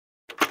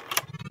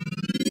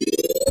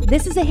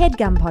This is a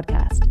HeadGum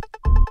podcast.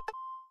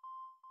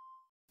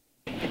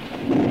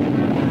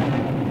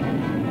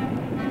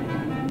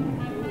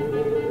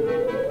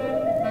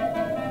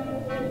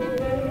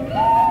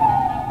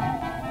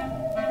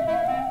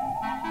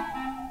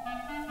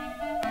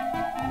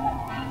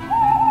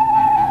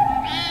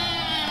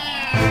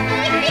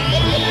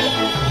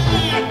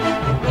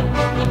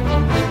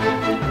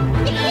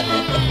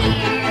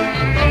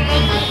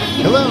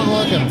 Hello and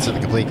welcome to The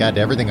Complete Guide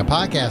to Everything, a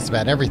podcast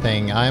about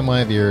everything. I'm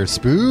one of your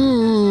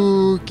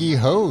spooky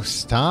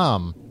hosts,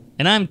 Tom.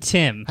 And I'm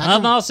Tim.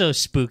 I'm also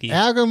spooky.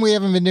 How come we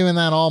haven't been doing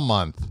that all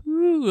month?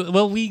 Ooh,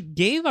 well, we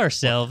gave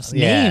ourselves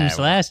names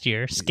last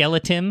year.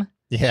 Skeleton.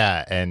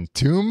 Yeah, and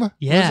Tomb?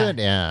 Yeah. Was it?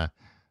 Yeah.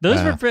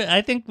 Those were,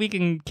 I think we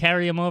can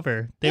carry them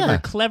over. They were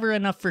clever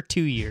enough for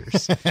 2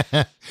 years.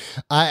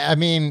 I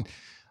mean,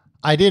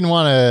 I didn't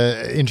want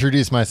to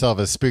introduce myself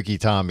as Spooky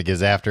Tom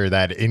because after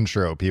that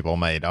intro, people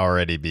might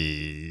already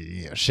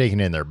be shaking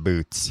in their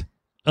boots.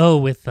 Oh,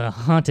 with the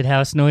haunted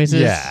house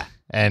noises? Yeah.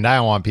 And I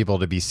don't want people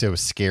to be so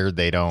scared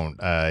they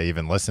don't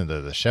even listen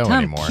to the show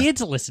anymore.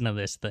 Kids listen to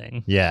this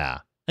thing. Yeah.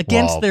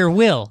 Against their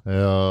will.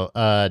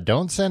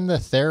 Don't send the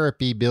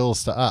therapy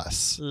bills to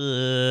us.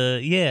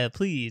 Yeah,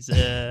 please.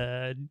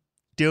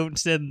 Don't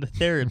send the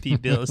therapy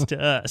bills to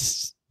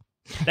us.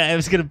 I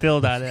was going to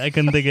build on it. I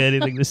couldn't think of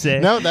anything to say.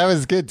 No, that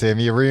was good, Tim.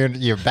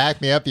 You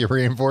backed me up. You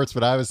reinforced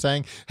what I was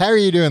saying. How are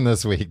you doing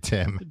this week,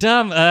 Tim?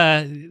 Tom,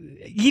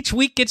 each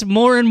week gets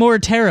more and more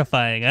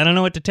terrifying. I don't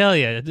know what to tell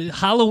you. The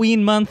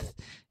Halloween month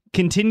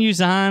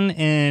continues on,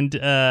 and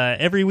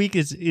every week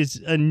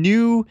is a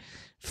new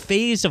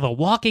phase of a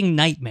walking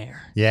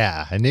nightmare.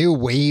 Yeah, a new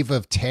wave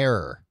of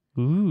terror.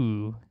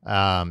 Ooh.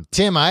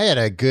 Tim, I had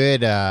a good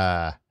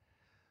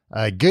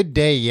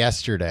day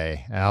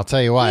yesterday, and I'll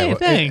tell you why. Yeah,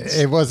 thanks.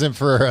 It wasn't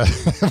for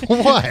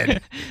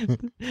what?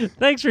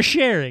 Thanks for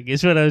sharing.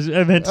 Is what I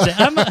meant to say.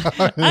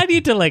 I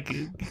need to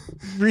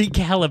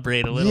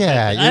recalibrate a little bit.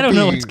 I don't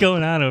know what's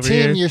going on over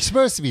here. Tim, you're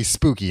supposed to be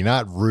spooky,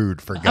 not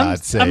rude. For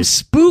God's sake, I'm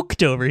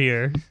spooked over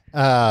here.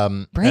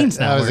 Brain's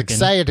not I was working.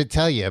 excited to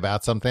tell you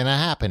about something that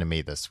happened to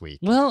me this week.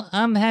 Well,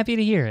 I'm happy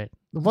to hear it.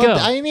 Well, Go.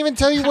 I didn't even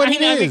tell you what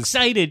it is. I'm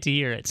excited to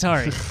hear it.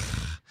 Sorry.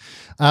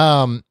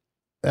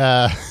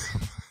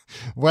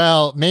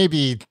 Well,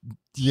 maybe,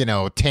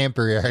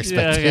 tamper your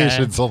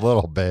expectations a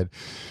little bit.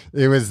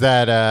 It was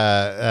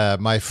that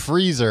my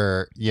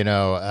freezer,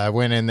 I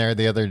went in there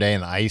the other day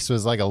and the ice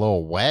was like a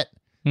little wet.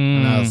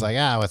 And I was like,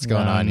 what's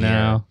going on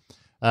here?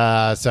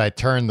 So I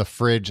turned the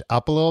fridge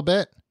up a little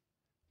bit.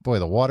 Boy,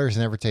 the water's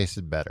never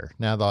tasted better.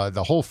 Now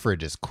the whole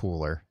fridge is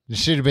cooler. It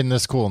should have been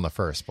this cool in the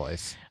first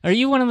place. Are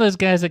you one of those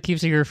guys that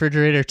keeps your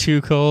refrigerator too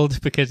cold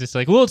because it's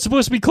like, well, it's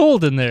supposed to be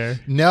cold in there?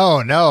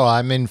 No.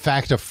 I'm in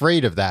fact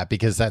afraid of that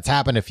because that's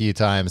happened a few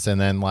times. And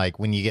then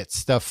when you get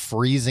stuff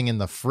freezing in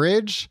the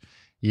fridge,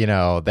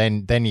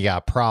 then you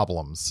got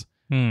problems.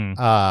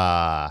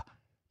 But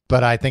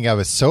I think I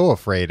was so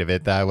afraid of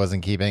it that I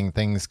wasn't keeping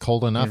things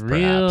cold enough.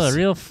 A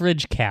real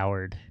fridge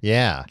coward.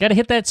 Yeah. Got to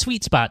hit that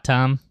sweet spot,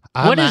 Tom.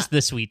 What is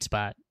the sweet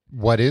spot?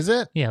 What is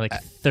it? Yeah,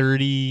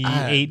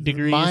 38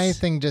 degrees. My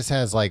thing just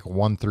has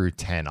 1 through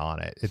 10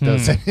 on it. It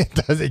doesn't.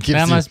 It gives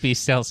that must be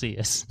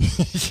Celsius.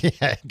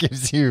 Yeah, it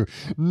gives you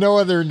no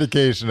other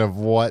indication of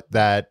what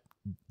that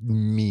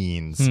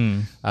means.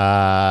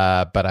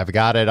 But I've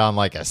got it on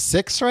a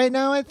 6 right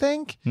now, I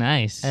think.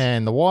 Nice.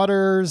 And the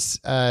waters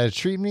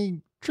treat me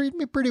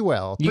pretty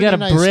well. You got a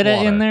nice Brita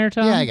water in there,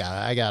 Tom? Yeah,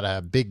 I got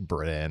a big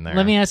Brita in there.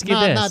 Let me ask you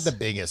this. Not the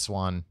biggest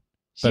one,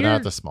 but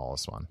not the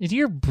smallest one. Is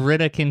your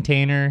Brita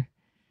container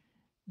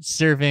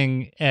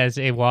serving as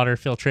a water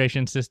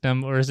filtration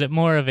system, or is it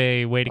more of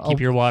a way to keep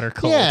your water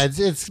cold? Yeah,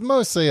 it's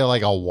mostly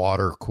like a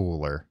water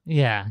cooler.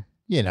 Yeah.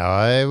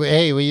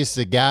 Hey, we used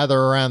to gather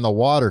around the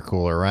water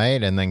cooler,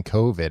 right? And then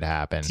COVID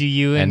happened. Do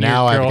you and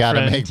now your I've got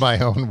to girlfriend- make my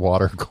own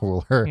water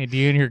cooler. Hey, do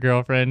you and your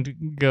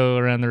girlfriend go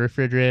around the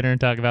refrigerator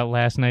and talk about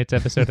last night's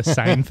episode of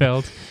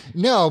Seinfeld?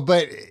 No,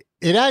 but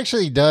it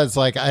actually does.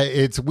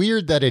 It's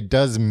weird that it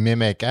does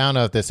mimic. I don't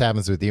know if this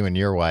happens with you and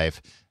your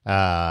wife.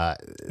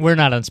 We're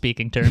not on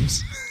speaking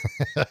terms.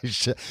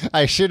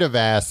 I should have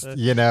asked,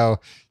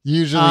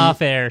 usually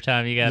off air,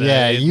 Tom, you gotta.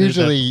 Yeah,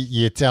 usually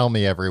you tell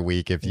me every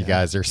week if you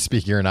guys are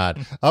speaking or not.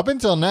 Up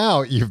until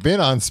now, you've been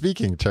on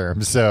speaking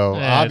terms, so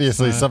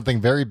obviously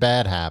something very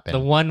bad happened. The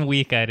 1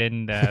 week I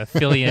didn't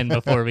fill you in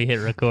before we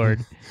hit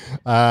record.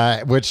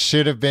 Which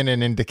should have been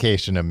an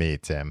indication of me,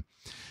 Tim.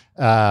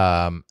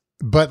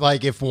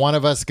 But if one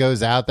of us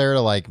goes out there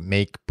to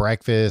make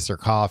breakfast or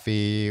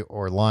coffee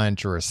or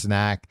lunch or a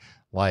snack,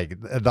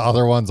 the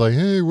other one's like,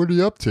 hey, what are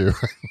you up to?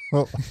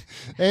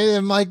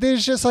 And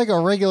there's just a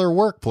regular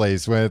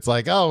workplace when it's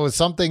oh,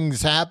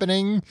 something's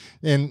happening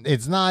and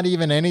it's not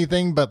even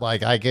anything, but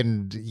I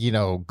can,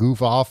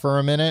 goof off for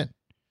a minute.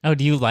 Oh,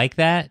 do you like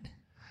that?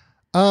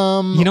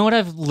 You know what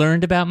I've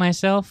learned about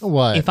myself?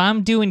 What? If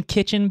I'm doing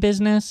kitchen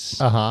business,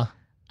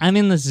 I'm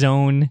in the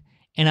zone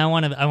and I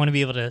want to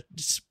be able to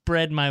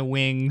spread my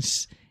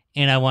wings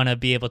and I want to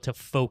be able to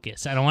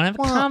focus. I don't want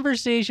to have a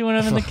conversation when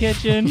I'm in the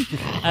kitchen.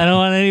 I don't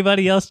want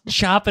anybody else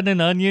chopping an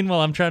onion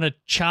while I'm trying to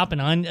chop an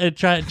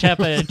chop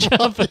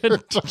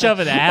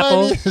an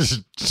apple.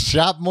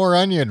 Chop more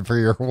onion for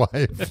your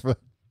wife.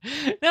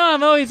 No,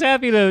 I'm always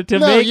happy to no, make it.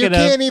 No, you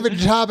can't even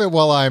chop it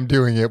while I'm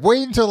doing it.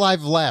 Wait until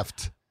I've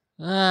left.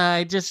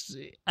 I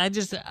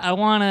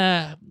want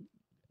to.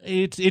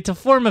 It's a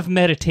form of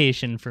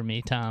meditation for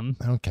me, Tom.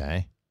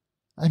 Okay.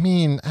 I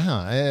mean,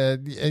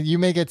 you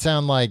make it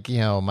sound like,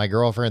 my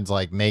girlfriend's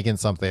like making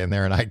something in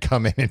there and I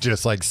come in and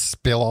just like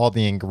spill all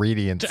the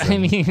ingredients. I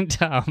mean,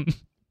 Tom.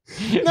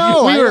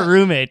 No, we were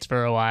roommates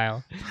for a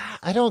while.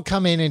 I don't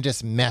come in and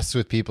just mess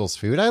with people's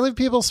food. I leave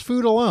people's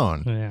food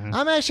alone. Yeah.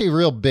 I'm actually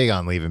real big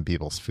on leaving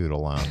people's food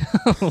alone.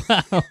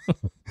 Wow.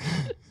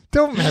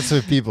 Don't mess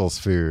with people's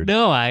food.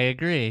 No, I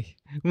agree.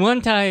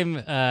 One time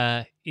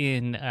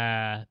in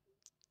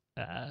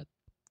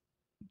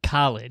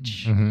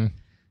college, mm-hmm.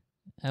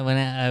 I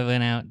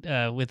went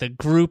out with a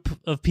group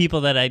of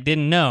people that I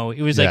didn't know.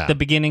 It was like the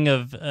beginning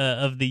of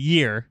the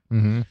year.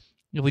 Mm-hmm.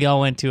 We all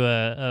went to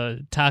a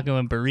taco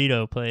and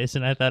burrito place,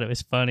 and I thought it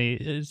was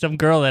funny. Some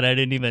girl that I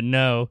didn't even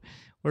know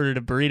ordered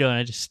a burrito, and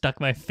I just stuck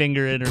my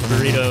finger in her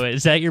burrito.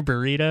 Is that your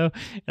burrito?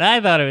 And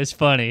I thought it was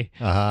funny.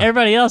 Uh-huh.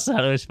 Everybody else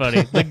thought it was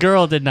funny. The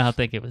girl did not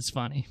think it was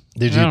funny.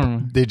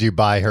 Did you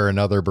buy her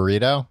another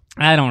burrito?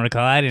 I don't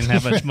recall. I didn't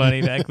have much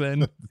money back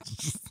then.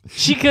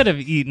 She could have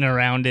eaten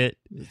around it.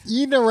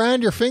 Eating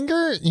around your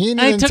finger?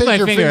 I took my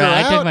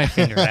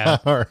finger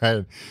out. All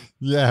right.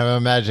 Yeah, I'm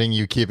imagining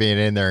you keeping it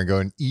in there and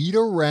going, eat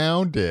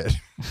around it.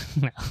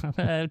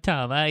 No,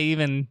 Tom,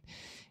 even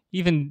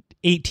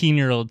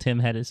 18-year-old Tim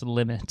had his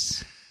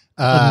limits.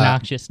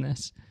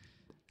 Obnoxiousness.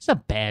 He's a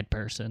bad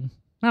person.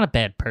 Not a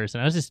bad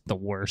person. I was just the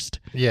worst.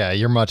 Yeah,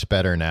 you're much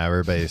better now.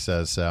 Everybody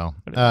says so.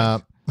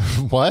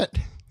 What?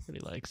 He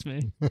likes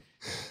me.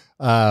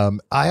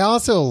 I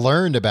also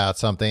learned about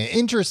something.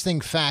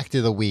 Interesting fact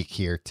of the week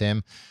here,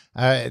 Tim.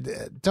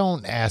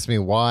 Don't ask me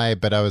why,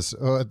 but I was.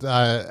 Is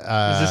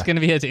this going to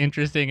be as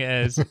interesting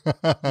as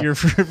your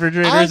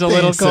refrigerator is a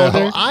little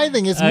colder? I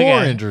think it's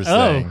more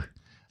interesting.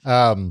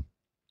 Oh.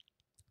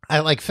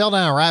 I fell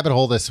down a rabbit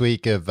hole this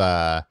week of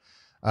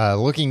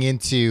looking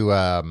into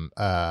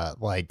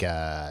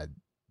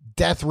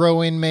death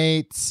row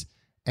inmates.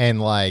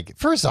 And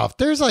first off,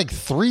 there's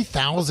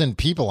 3,000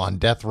 people on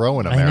death row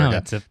in America. I know,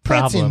 it's a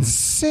problem. That's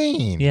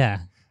insane. Yeah.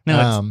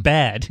 No, it's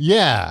bad.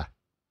 Yeah.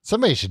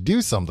 Somebody should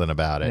do something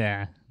about it.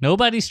 Yeah.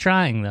 Nobody's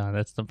trying, though.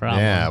 That's the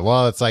problem. Yeah.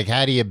 Well, it's like,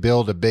 how do you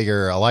build a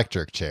bigger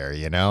electric chair,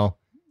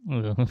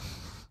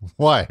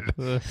 What?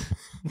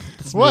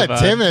 What,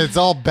 Tim? It's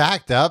all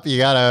backed up. You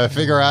got to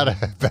figure out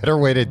a better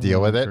way to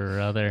deal with it.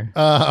 Brother.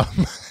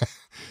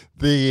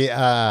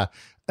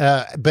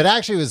 But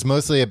actually, it was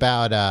mostly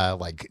about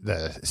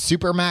the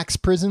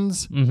supermax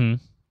prisons, mm-hmm.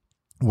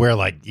 where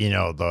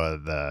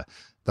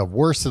the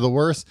worst of the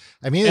worst.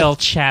 I mean, El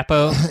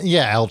Chapo.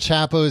 Yeah, El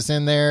Chapo's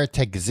in there.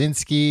 Ted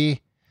Kaczynski.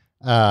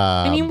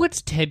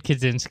 What's Ted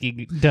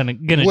Kaczynski gonna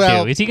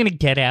do? Is he gonna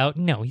get out?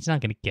 No, he's not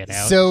gonna get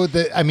out. So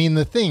the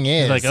thing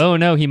is, he's oh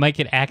no, he might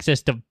get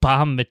access to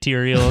bomb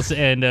materials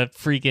and a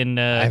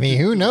freaking.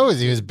 Who knows?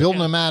 He was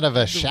building them out of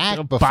a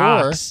shack before.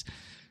 Box.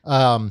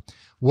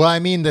 Well,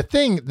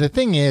 the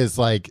thing is,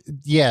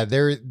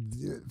 there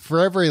for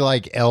every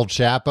El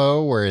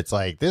Chapo, where it's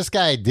this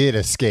guy did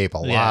escape a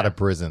lot of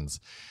prisons.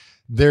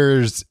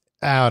 There's,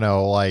 I don't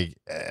know,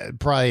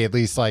 probably at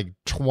least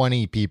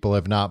 20 people,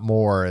 if not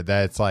more,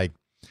 that's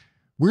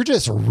we're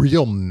just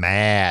real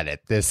mad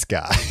at this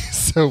guy.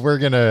 So we're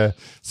going to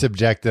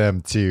subject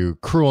them to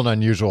cruel and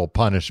unusual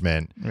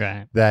punishment.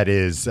 Right. That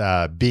is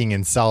being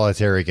in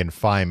solitary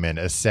confinement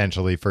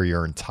essentially for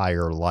your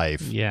entire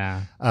life.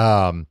 Yeah.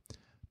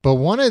 But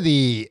one of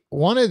the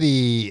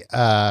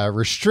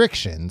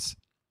restrictions.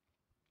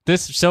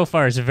 This so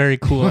far is a very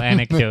cool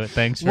anecdote.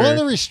 Thanks for one of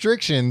the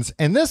restrictions,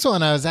 and this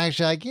one I was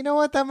actually you know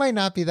what, that might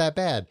not be that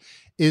bad.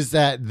 Is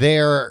that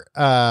they're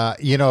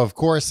of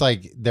course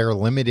they're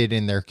limited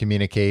in their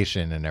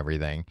communication and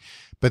everything,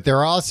 but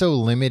they're also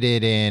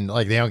limited in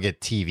they don't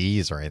get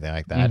TVs or anything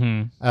like that.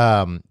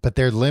 Mm-hmm. But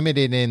they're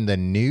limited in the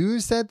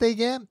news that they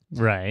get,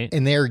 right?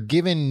 And they're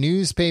given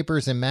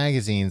newspapers and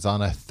magazines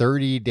on a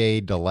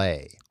 30-day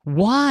delay.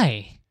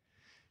 Why?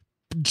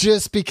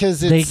 Just because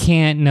they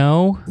can't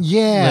know.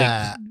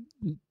 Yeah.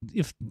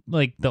 If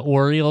the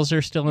Orioles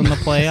are still in the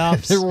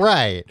playoffs.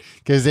 Right.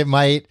 Because it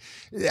might,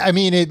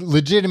 it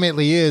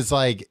legitimately is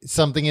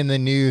something in the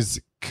news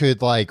could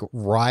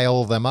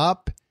rile them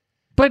up.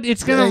 But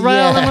it's going to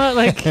rile them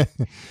up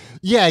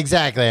Yeah,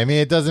 exactly.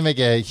 It doesn't make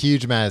a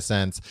huge amount of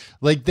sense.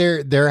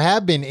 There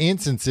have been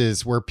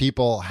instances where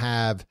people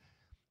have,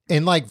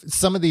 and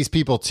some of these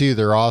people too,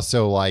 they're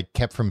also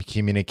kept from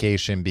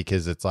communication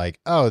because it's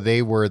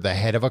they were the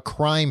head of a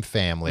crime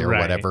family or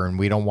whatever, and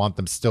we don't want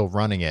them still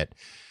running it.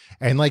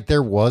 And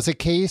there was a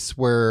case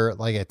where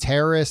a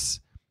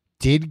terrorist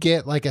did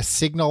get a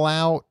signal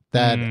out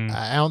that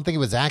I don't think it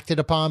was acted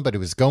upon, but it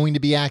was going to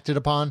be acted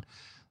upon.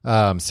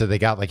 So they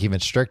got even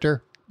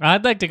stricter.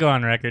 I'd like to go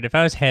on record. If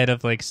I was head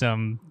of like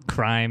some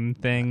crime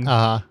thing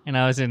and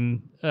I was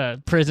in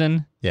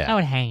prison, I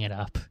would hang it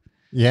up.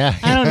 Yeah.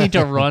 I don't need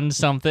to run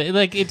something.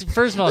 Like, it's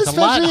first of all, it's a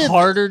lot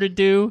harder to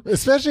do.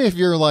 Especially if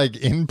you're like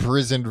in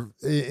prison,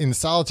 in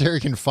solitary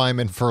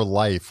confinement for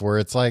life, where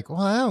it's like,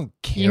 well, I don't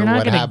care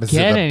what happens to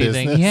the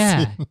business.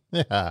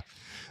 Yeah.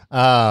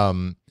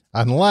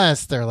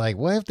 Unless they're like,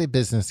 what if the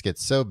business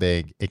gets so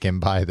big it can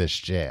buy this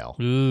jail?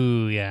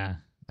 Ooh, yeah.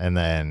 And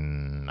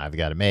then I've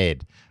got it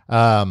made.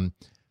 But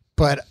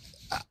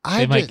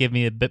they might give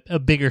me a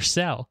bigger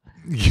cell.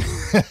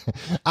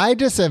 I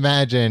just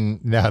imagine,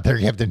 no, they're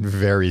kept in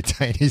very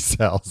tiny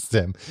cells,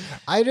 Tim.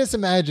 I just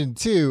imagine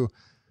too,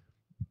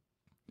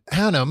 I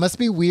don't know, it must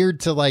be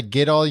weird to like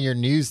get all your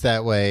news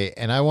that way.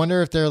 And I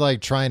wonder if they're like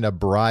trying to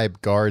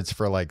bribe guards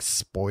for like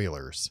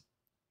spoilers.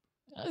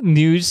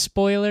 News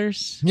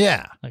spoilers?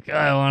 Yeah. Like,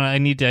 I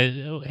need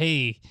to,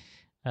 hey,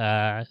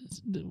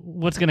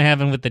 what's going to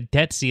happen with the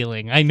debt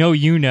ceiling? I know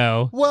you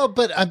know. Well,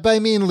 but I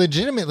mean,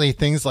 legitimately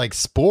things like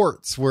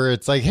sports where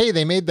it's like, hey,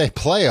 they made the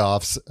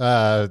playoffs.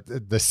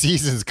 The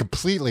season's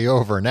completely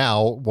over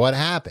now. What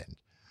happened?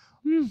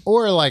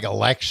 Or like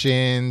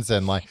elections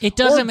and like. It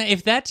doesn't matter.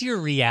 If that's your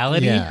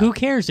reality, who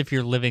cares if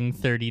you're living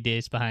 30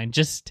 days behind?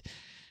 Just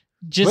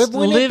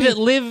live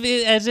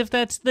it as if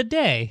that's the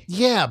day.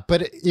 Yeah,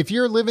 but if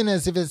you're living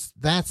as if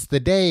that's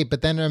the day,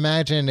 but then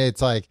imagine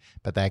it's like,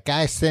 but that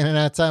guy standing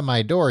outside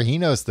my door, he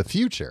knows the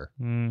future.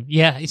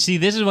 Yeah, see,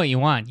 this is what you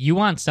want. You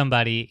want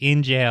somebody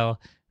in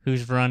jail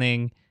who's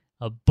running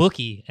a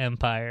bookie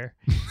empire.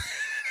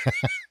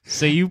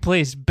 So you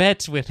place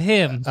bets with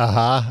him.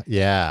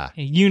 Yeah.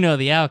 And you know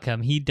the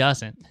outcome. He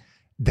doesn't.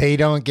 They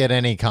don't get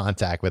any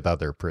contact with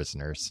other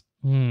prisoners.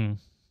 So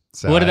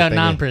what about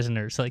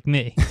non-prisoners like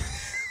me?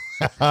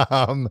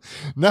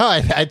 No,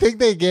 I think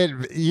they get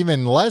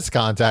even less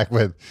contact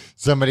with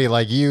somebody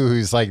like you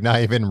who's like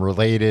not even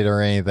related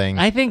or anything.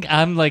 I think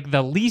I'm like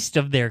the least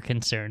of their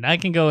concern. I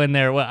can go in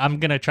there. Well, I'm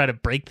going to try to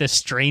break this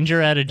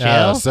stranger out of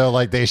jail. So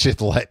like they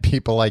should let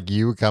people like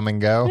you come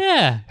and go?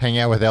 Yeah. Hang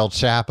out with El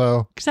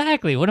Chapo?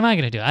 Exactly. What am I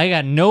going to do? I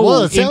got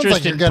no interest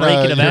like in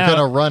breaking him out. You're going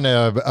to run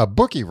a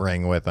bookie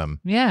ring with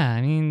him. Yeah,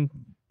 I mean...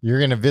 You're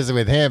going to visit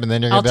with him, and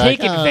then you're going to be like,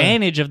 I'll take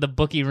advantage of the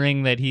bookie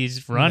ring that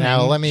he's running.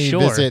 Now, let me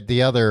visit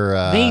the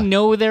other... They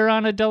know they're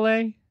on a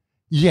delay?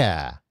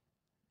 Yeah.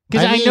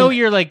 Because I know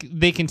you're like,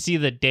 they can see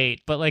the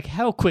date, but like,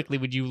 how quickly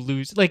would you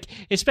lose? Like,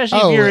 especially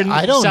if you're in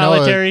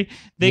solitary,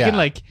 they can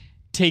like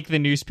take the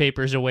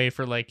newspapers away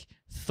for like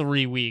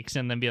 3 weeks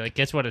and then be like,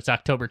 guess what? It's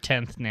October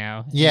 10th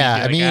now. Yeah,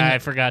 like, I mean... I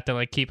forgot to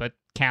like keep a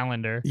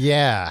calendar.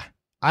 Yeah.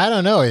 I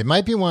don't know. It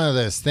might be one of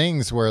those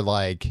things where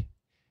like...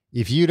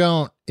 If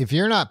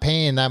you're not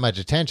paying that much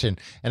attention,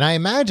 and I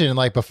imagine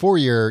like before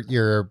you're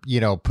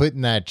put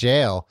in that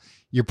jail,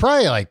 you're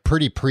probably like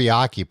pretty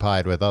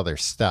preoccupied with other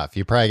stuff.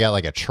 You probably got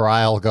like a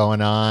trial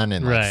going on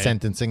and like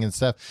sentencing and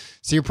stuff.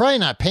 So you're probably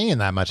not paying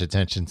that much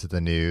attention to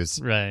the news.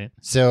 Right.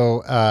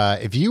 So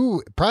if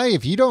you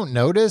don't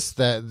notice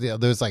that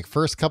those like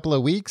first couple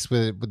of weeks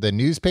with the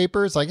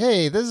newspapers, like,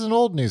 hey, this is an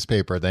old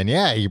newspaper, then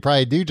yeah, you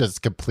probably do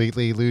just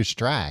completely lose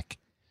track.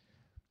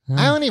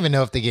 I don't even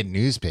know if they get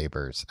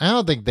newspapers.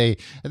 I think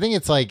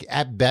it's like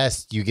at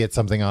best you get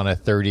something on a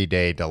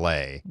 30-day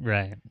delay.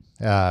 Right.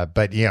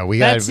 But we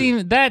got to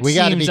seems be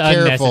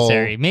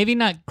unnecessary. Maybe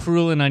not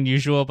cruel and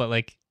unusual, but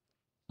like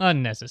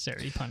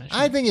unnecessary punishment.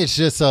 I think it's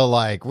just so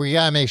like we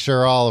got to make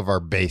sure all of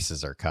our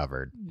bases are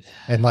covered.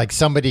 And like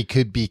somebody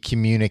could be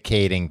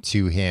communicating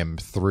to him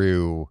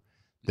through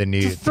the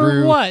news.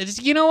 For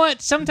what? You know what?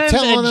 Sometimes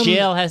a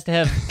jail has to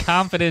have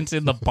confidence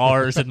in the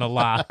bars and the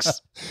locks.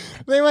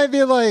 They might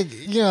be like,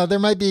 there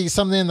might be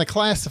something in the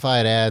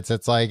classified ads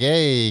that's like,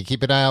 hey,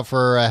 keep an eye out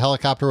for a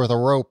helicopter with a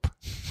rope.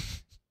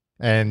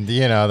 And,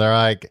 they're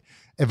like,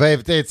 if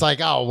it's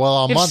like, oh,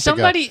 well, a month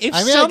ago. I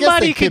guess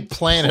they could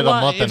plan it a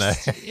month and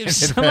if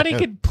somebody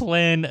could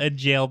plan a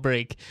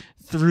jailbreak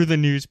through the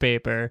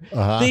newspaper,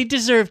 they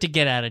deserve to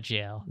get out of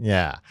jail.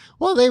 Yeah.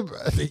 Well,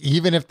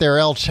 even if they're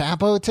El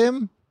Chapo,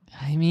 Tim.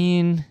 I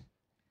mean,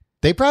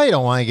 they probably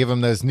don't want to give them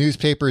those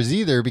newspapers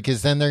either,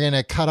 because then they're going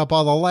to cut up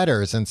all the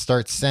letters and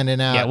start sending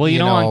out. Yeah, well, you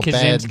don't want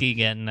Kaczynski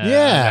getting. He's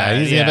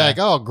going to be like,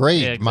 "Oh,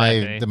 great, yeah,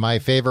 exactly. my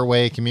favorite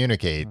way to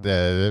communicate,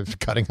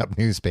 cutting up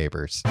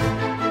newspapers."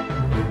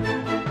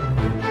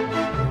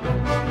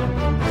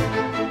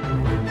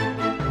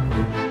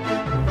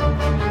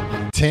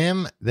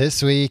 Tim,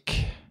 this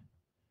week,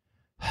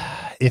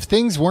 if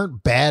things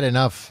weren't bad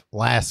enough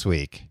last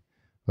week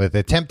with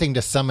attempting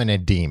to summon a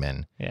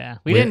demon. Yeah,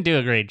 we didn't do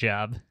a great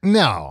job.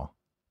 No.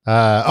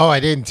 I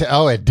didn't.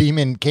 A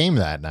demon came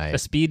that night. A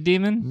speed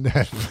demon?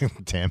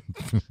 Tim,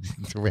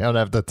 we don't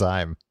have the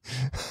time.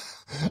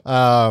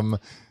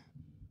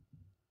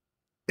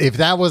 If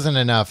that wasn't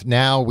enough,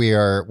 now we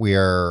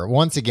are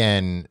once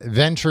again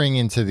venturing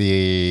into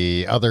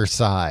the other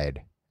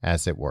side,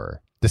 as it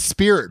were. The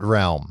spirit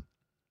realm.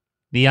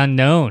 The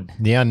unknown.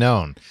 The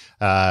unknown.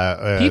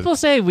 People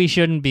say we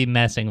shouldn't be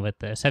messing with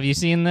this. Have you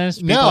seen this?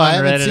 People no, on I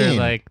haven't Reddit seen.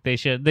 Are like they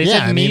should. They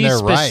said me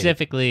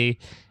specifically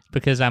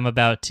because I'm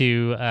about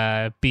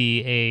to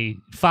be a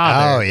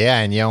father. Oh, yeah,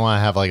 and you don't want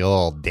to have like a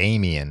little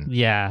Damien.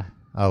 Yeah.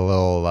 A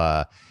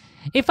little...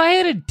 If I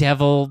had a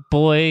devil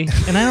boy,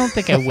 and I don't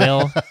think I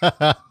will...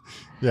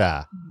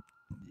 yeah.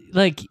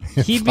 Like,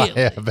 he'd be... I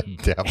have a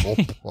devil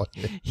boy.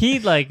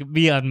 He'd, like,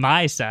 be on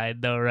my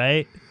side, though,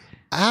 right?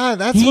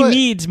 He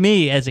needs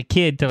me as a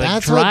kid to,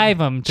 like, drive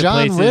him to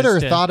John places.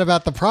 Ritter thought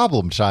about the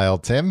problem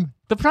child, Tim.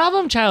 The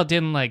problem child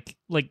didn't, like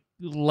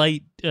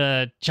light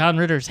John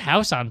Ritter's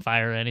house on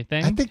fire or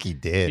anything. I think he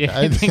did. Yeah,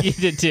 I think he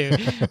did too.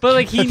 But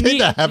like I think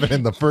that happened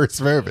in the first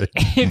movie.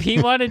 If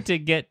he wanted to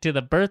get to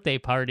the birthday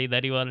party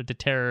that he wanted to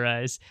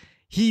terrorize,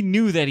 he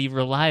knew that he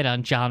relied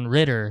on John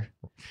Ritter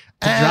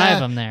to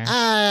drive him there.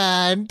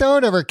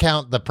 Don't ever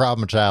count the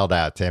problem child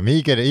out, Tim.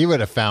 He would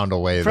have found a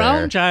way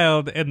Problem there.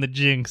 child and the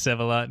Jinx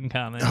have a lot in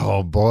common.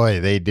 Oh boy,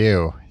 they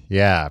do.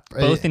 Yeah.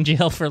 Both in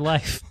jail for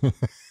life.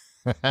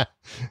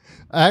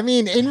 I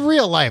mean, in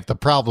real life, the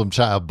problem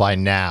child by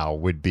now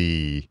would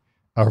be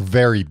a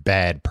very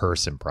bad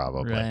person,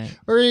 probably. Right.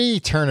 Or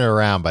he'd turn it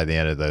around by the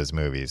end of those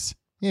movies.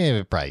 Yeah,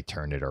 he'd probably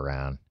turn it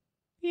around.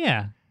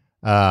 Yeah.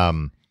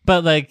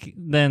 But like,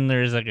 then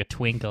there's like a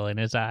twinkle in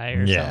his eye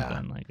or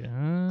something. Like,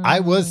 I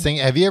was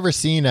thinking, have you ever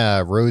seen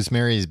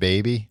Rosemary's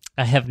Baby?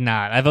 I have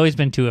not. I've always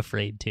been too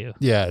afraid to.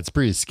 Yeah, it's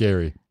pretty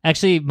scary.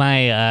 Actually,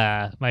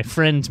 my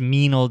friend's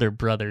mean older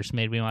brothers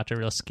made me watch a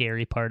real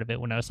scary part of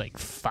it when I was like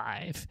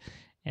 5.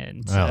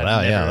 And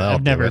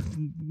I've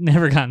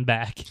never gone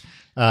back.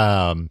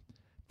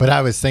 But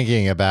I was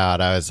thinking about,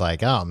 I was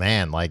like, oh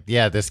man, like,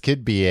 yeah, this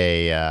could be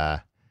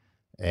a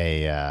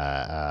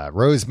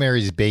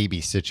Rosemary's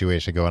Baby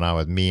situation going on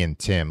with me and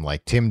Tim.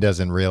 Like, Tim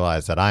doesn't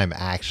realize that I'm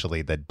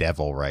actually the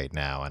devil right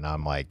now, and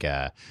I'm like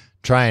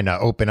trying to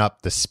open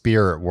up the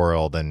spirit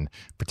world and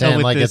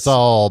pretend like it's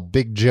all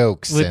big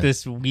jokes with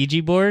this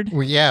Ouija board.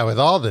 Yeah, with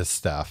all this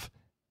stuff.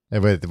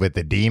 With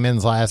the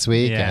demons last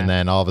week, and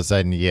then all of a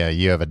sudden,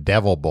 you have a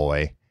devil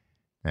boy,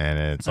 and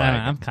it's like,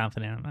 I'm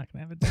confident I'm not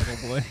gonna have a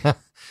devil boy. He's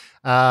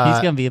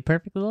gonna be a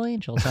perfect little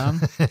angel, Tom.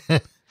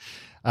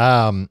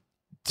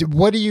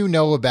 What do you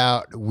know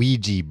about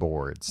Ouija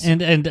boards?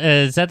 And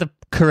is that the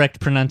correct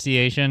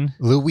pronunciation?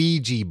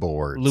 Luigi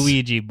boards.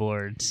 Luigi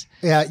boards.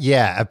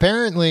 Yeah.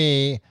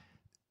 Apparently,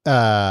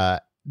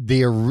 the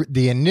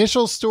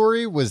initial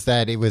story was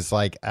that it was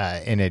like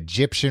an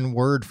Egyptian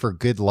word for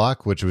good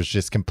luck, which was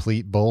just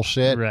complete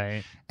bullshit.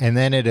 Right. And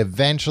then it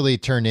eventually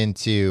turned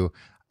into,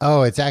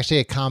 it's actually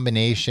a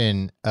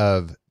combination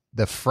of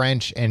the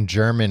French and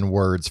German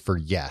words for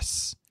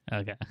yes.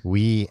 Okay.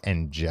 Oui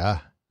and ja.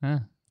 Huh.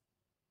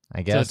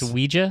 I guess. So it's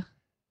Ouija?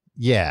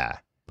 Yeah.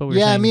 But we're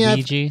saying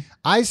Ouija?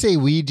 I say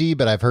Ouija,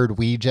 but I've heard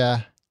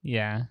Ouija.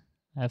 Yeah.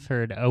 I've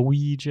heard a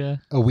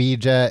Ouija. A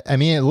Ouija. I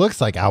mean, it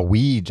looks like a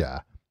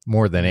Ouija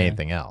more than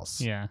anything else.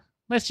 Yeah.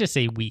 Let's just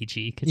say Ouija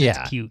because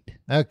it's cute.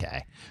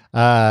 Okay.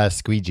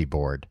 Squeegee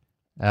board.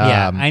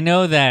 I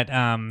know that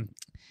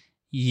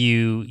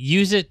you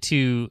use it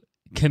to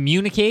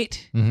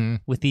communicate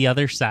with the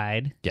other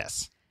side.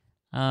 Yes.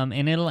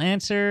 And it'll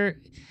answer.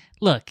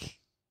 Look,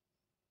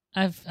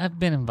 I've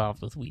been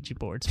involved with Ouija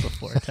boards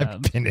before, Tom.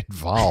 I've been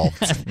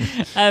involved.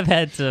 I've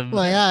had some.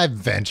 Like, I've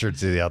ventured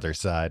to the other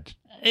side.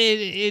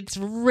 It's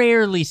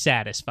rarely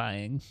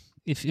satisfying,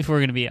 if we're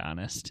going to be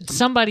honest.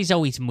 Somebody's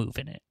always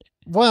moving it.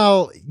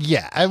 Well,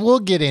 yeah, I will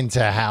get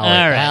into how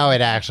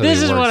it actually works.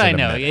 This is what I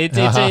know.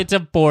 It's a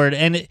board,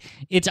 and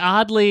it's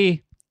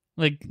oddly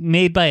like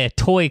made by a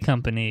toy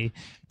company,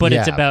 but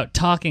it's about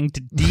talking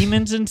to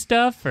demons and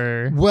stuff.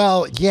 Or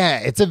well, yeah,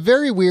 it's a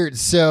very weird.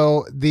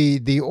 So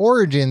the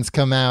origins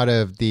come out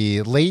of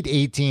the late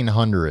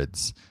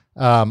 1800s.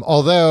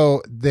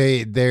 Although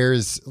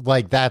there's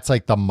like, that's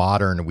like the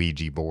modern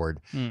Ouija board.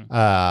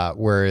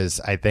 Whereas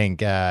I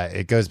think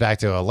it goes back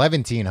to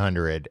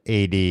 1100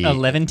 AD.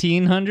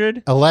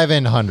 1100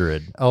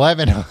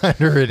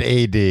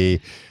 AD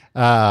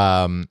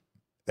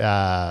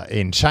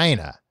in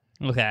China.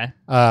 Okay.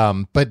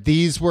 But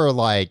these were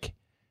like,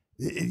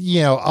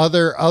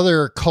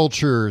 other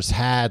cultures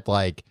had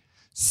like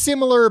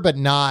similar but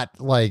not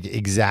like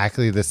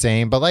exactly the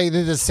same, but like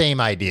the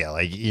same idea.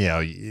 Like,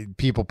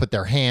 people put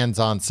their hands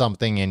on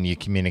something and you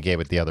communicate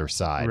with the other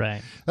side.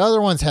 Right. The other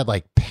ones had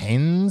like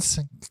pens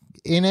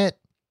in it.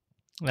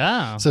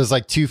 Oh. So it's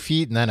like 2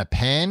 feet and then a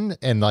pen,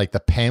 and like the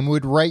pen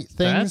would write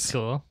things. That's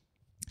cool.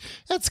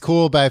 That's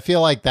cool, but I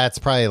feel like that's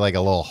probably like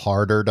a little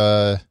harder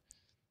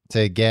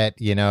to get,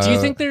 Do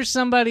you think there's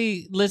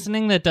somebody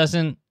listening that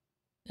doesn't?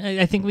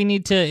 I think we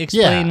need to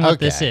explain what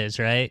this is,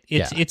 right?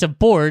 It's a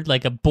board,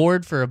 like a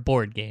board for a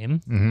board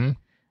game.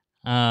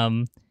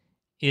 Mm-hmm.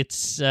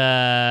 It's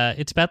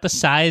about the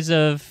size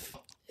of.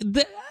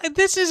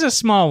 This is a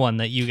small one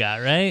that you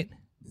got, right?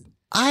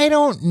 I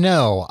don't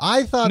know.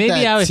 I thought maybe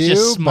that I was too,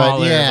 just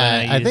smaller. But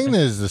yeah, I think them.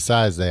 this is the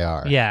size they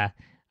are. Yeah.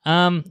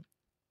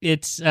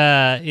 It's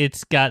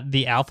got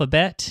the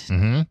alphabet.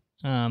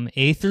 Mm-hmm.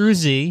 A through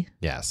Z.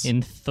 Yes.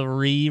 In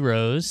 3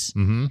 rows.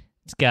 Mm-hmm.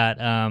 It's got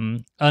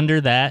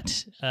under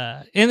that,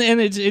 and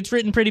it's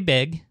written pretty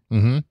big.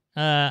 Mm-hmm.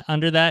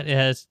 Under that, it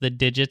has the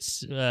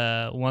digits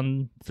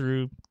 1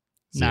 through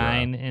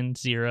 9, and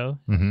 0.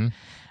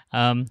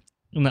 Mm-hmm.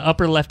 In the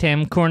upper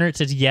left-hand corner, it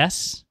says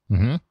yes.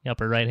 Mm-hmm. The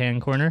upper right-hand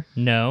corner,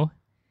 no.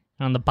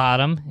 On the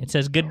bottom, it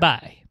says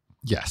goodbye.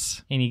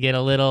 Yes. And you get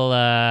a little...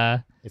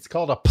 it's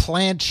called a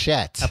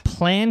planchette. A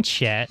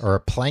planchette. Or a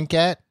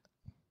plankette.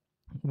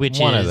 Which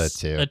One is of the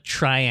two. a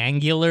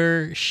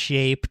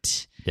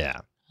triangular-shaped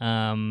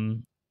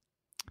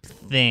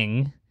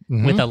thing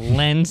with a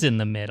lens in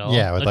the middle.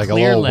 Yeah, with like a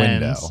clear little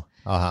lens. window.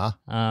 Uh-huh.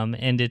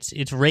 And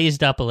it's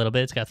raised up a little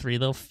bit. It's got 3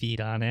 little feet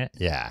on it.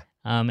 Yeah.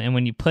 And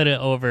when you put it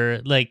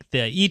over, like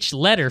each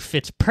letter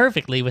fits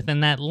perfectly within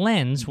that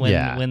lens when the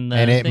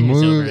and it thing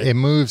is over. it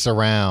moves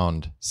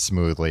around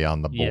smoothly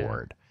on the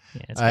board.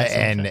 Yeah, it's got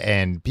some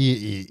effect.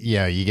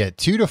 You get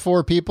 2 to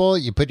 4 people.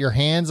 You put your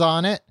hands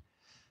on it.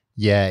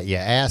 Yeah, you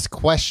ask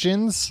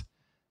questions,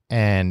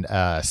 and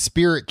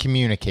spirit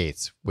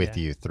communicates with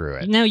you through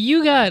it. Now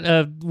you got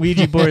a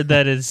Ouija board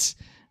that is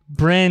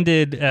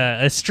branded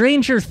a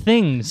Stranger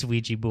Things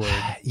Ouija board.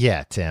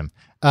 Yeah, Tim.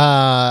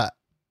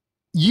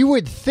 You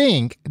would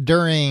think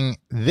during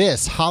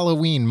this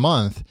Halloween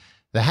month,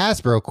 the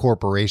Hasbro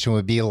Corporation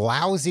would be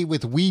lousy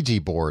with Ouija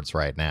boards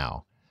right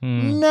now.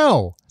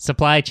 No.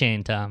 Supply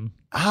chain, Tom.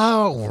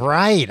 Oh,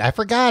 right. I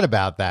forgot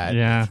about that.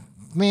 Yeah.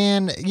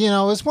 Man, it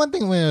was one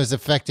thing when it was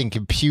affecting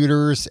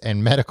computers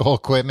and medical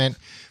equipment,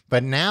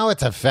 but now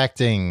it's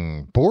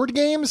affecting board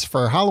games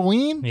for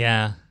Halloween?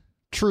 Yeah.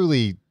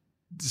 Truly,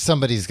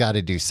 somebody's got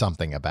to do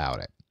something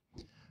about it.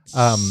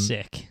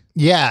 Sick.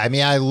 Yeah, I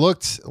mean, I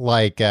looked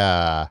like...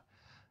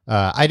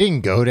 I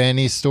didn't go to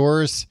any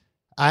stores.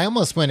 I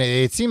almost went.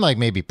 It seemed like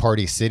maybe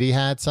Party City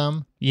had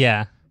some.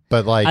 Yeah,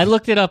 but like I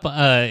looked it up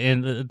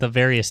in the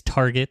various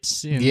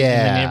Targets in the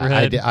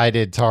neighborhood. I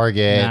did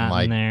Target and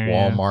like there,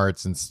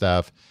 Walmarts and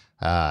stuff.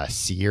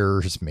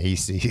 Sears,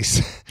 Macy's.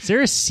 Is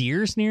there a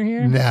Sears near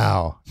here?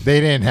 No, they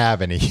didn't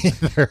have any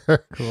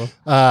either. Cool.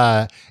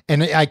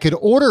 And I could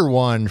order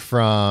one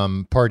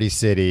from Party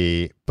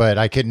City, but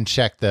I couldn't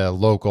check the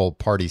local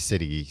Party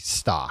City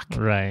stock.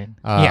 Right.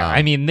 Yeah,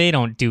 I mean, they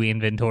don't do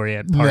inventory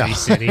at Party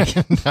City. No.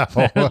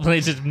 That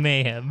place is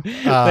mayhem.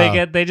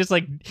 They just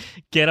like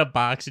get a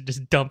box and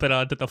just dump it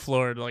onto the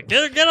floor and like,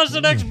 get us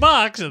the next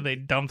box, and they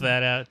dump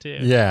that out too.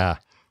 Yeah.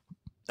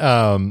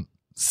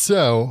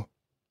 So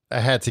I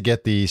had to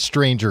get the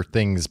Stranger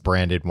Things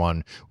branded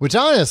one, which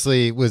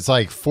honestly was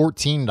like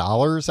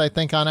 $14, I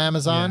think, on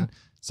Amazon. Yeah.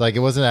 It's like, it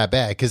wasn't that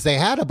bad because they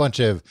had a bunch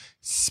of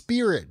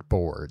spirit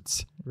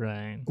boards,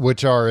 right?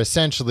 Which are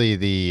essentially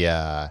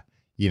the,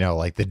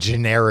 like the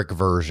generic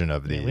version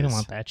of these. We don't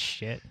want that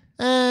shit.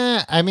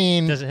 I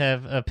mean, does it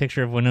have a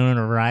picture of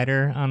Winona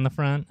Ryder on the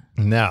front?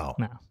 No.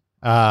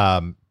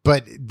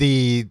 But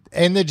the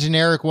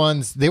generic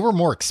ones, they were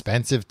more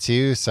expensive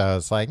too. So I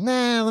was like,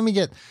 nah, let me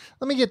get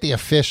the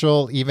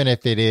official, even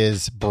if it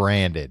is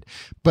branded.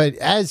 But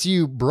as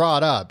you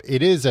brought up,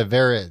 it is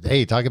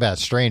talk about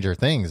Stranger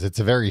Things. It's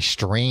a very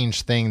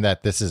strange thing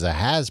that this is a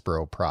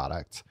Hasbro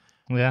product.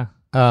 Yeah.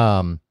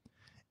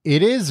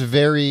 It is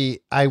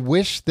I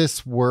wish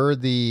this were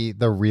the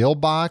real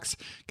box,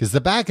 because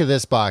the back of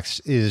this box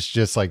is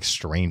just like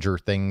Stranger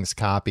Things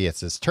copy. It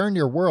says, turn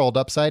your world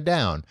upside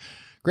down.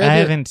 I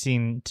haven't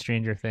seen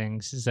Stranger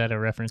Things. Is that a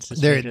reference to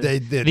Stranger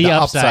Things? The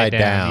upside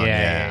down.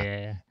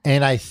 Yeah.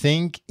 And I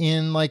think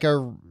in one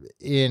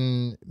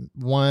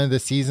of the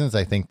seasons,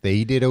 I think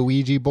they did a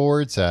Ouija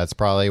board, so that's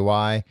probably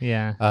why.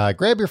 Yeah.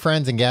 Grab your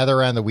friends and gather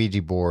around the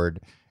Ouija board.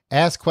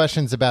 Ask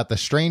questions about the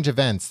strange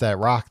events that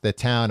rocked the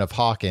town of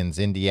Hawkins,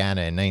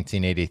 Indiana in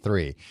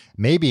 1983.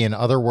 Maybe an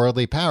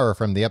otherworldly power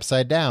from the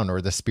upside down,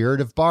 or the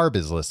spirit of Barb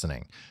is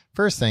listening.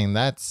 First thing,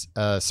 that's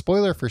a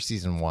spoiler for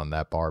season 1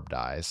 that Barb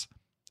dies.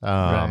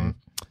 Right.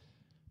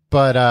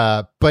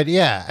 But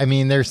yeah, I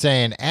mean, they're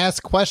saying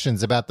ask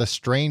questions about a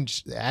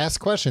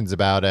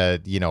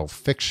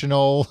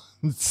fictional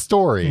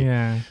story.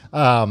 Yeah.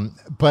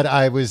 But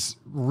I was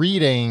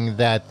reading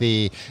that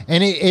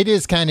it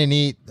is kind of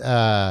neat.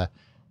 The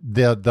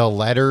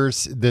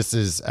letters, this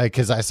is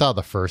because I saw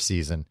the first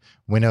season.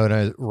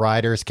 Winona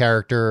Ryder's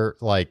character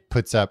like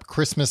puts up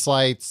Christmas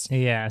lights.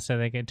 Yeah, so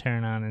they could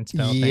turn on and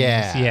spell things.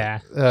 Yeah.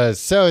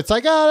 So it's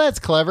like, oh, that's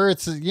clever.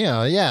 It's,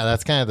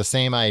 that's kind of the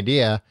same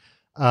idea.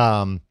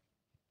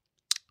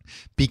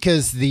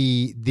 Because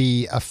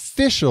the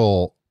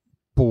official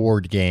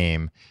board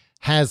game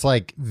has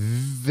like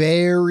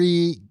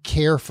very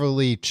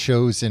carefully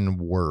chosen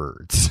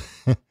words.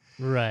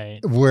 Right.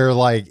 Where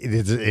like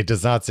it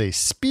does not say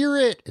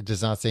spirit. It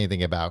does not say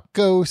anything about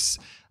ghosts.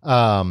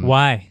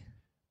 Why?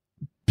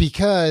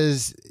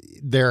 Because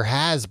they're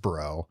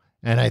Hasbro,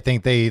 and I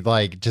think they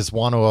like just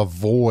want to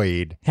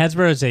avoid.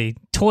 Hasbro is a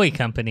toy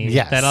company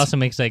that also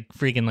makes like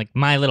freaking like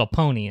My Little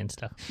Pony and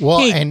stuff.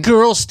 Well, and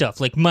girl stuff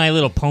like My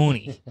Little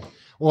Pony.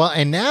 Well,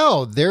 and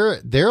now they're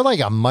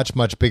like a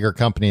much bigger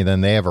company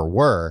than they ever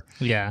were.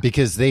 Yeah,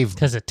 because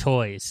of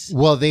toys.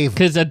 Well,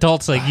 because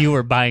adults like you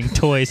are buying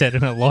toys at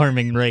an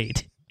alarming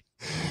rate.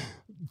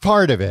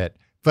 Part of it,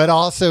 but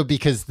also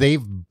because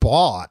they've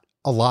bought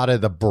a lot of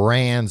the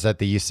brands that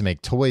they used to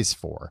make toys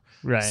for.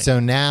 Right. So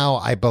now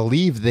I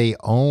believe they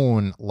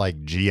own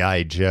like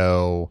G.I.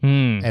 Joe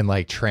and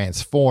like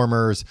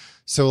Transformers.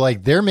 So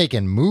like they're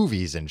making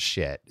movies and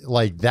shit.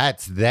 Like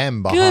that's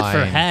them behind. Good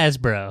for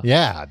Hasbro.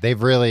 Yeah,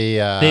 they've really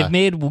They've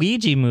made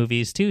Ouija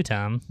movies too,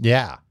 Tom.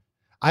 Yeah.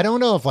 I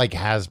don't know if like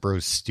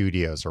Hasbro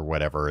Studios or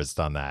whatever has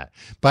done that.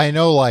 But I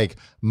know like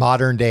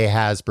modern day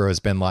Hasbro has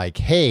been like,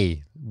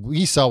 hey,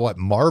 we saw what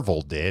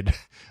Marvel did.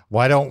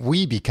 Why don't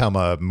we become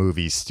a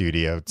movie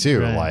studio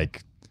too? Right.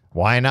 Like,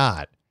 why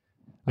not?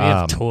 We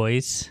have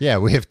toys. Yeah,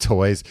 we have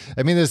toys.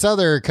 I mean, this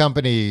other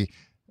company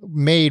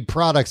made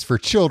products for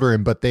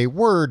children, but they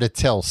were to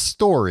tell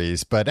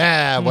stories. But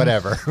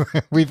whatever.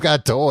 We've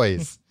got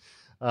toys.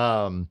 But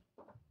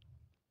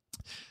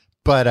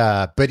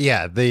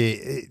yeah,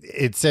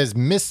 it says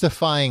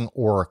mystifying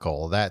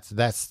oracle. That's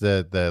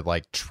the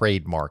like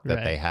trademark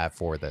that they have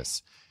for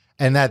this.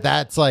 And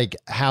that's like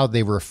how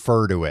they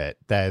refer to it.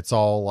 That it's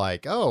all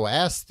like, oh,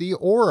 ask the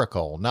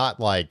oracle,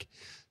 not like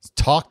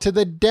talk to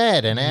the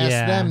dead and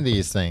ask them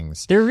these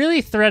things. They're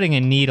really threading a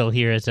needle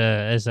here as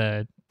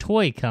a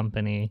toy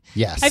company.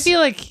 Yes. I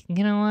feel like,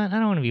 you know what? I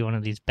don't want to be one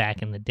of these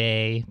back in the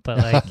day, but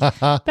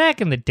like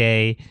back in the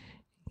day,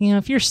 you know,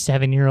 if your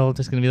 7-year-old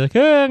is going to be like,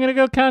 oh, I'm going to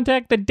go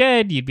contact the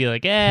dead, you'd be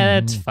like,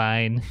 that's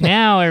fine.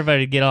 Now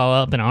everybody would get all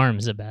up in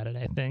arms about it,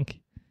 I think.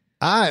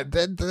 I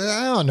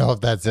don't know if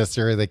that's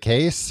necessarily the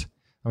case.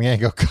 I'm going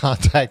to go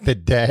contact the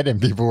dead and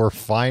people were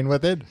fine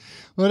with it.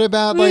 What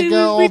about like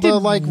all the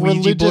like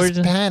religious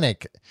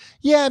panic?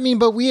 Yeah, I mean,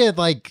 but we had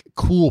like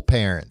cool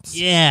parents.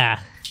 Yeah.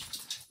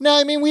 No,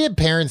 I mean, we had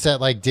parents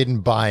that like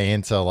didn't buy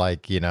into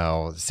like, you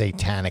know,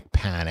 satanic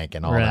panic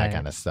and all that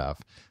kind of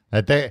stuff.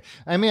 I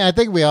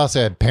think we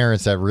also had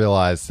parents that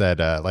realized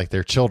that like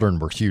their children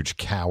were huge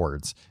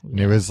cowards. And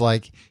it was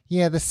like,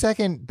 yeah, the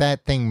second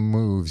that thing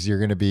moves, you're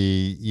going to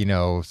be, you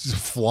know,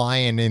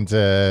 flying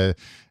into,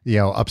 you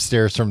know,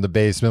 upstairs from the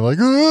basement like,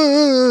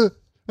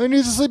 I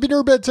need to sleep in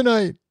your bed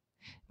tonight.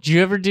 Did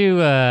you ever do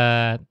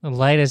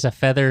light as a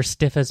feather,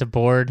 stiff as a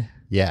board?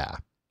 Yeah.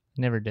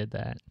 Never did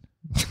that.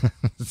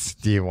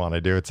 Do you want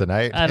to do it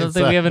tonight? I don't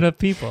think we have enough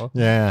people.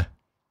 Yeah.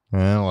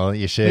 Well,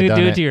 you should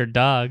do it to your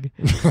dog.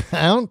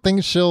 I don't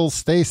think she'll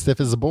stay stiff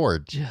as a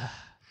board.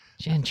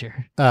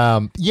 Ginger.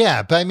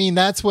 Yeah, but I mean,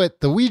 that's what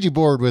the Ouija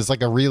board was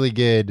like a really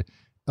good,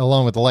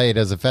 along with the light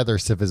as a feather,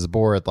 stiff as a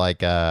board,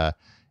 like a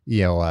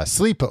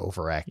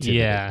sleepover activity.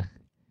 Yeah.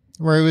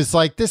 Where it was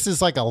like, this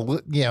is like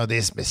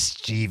this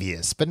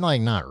mischievous, but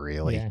like not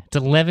really. Yeah. It's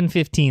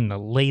 11:15, the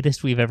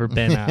latest we've ever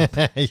been up.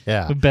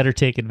 Yeah. We better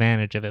take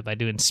advantage of it by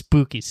doing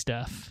spooky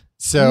stuff.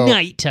 So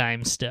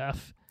nighttime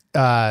stuff.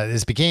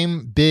 This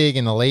became big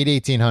in the late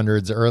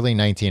 1800s, early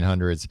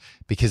 1900s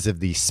because of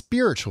the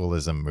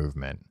spiritualism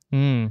movement,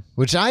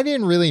 which I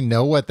didn't really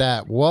know what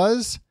that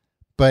was,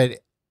 but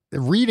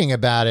reading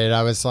about it,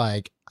 I was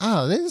like,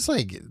 oh, this is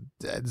like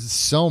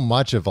so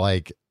much of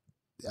like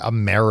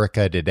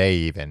America today,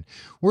 even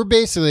where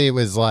basically it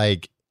was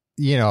like,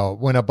 you know,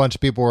 when a bunch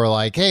of people were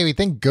like, hey, we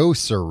think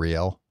ghosts are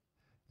real.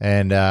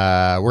 And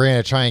we're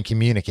going to try and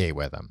communicate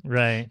with them.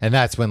 Right. And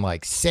that's when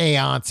like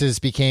seances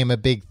became a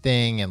big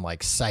thing and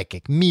like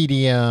psychic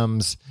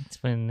mediums.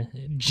 That's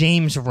when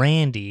James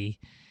Randi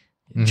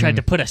tried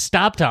to put a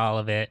stop to all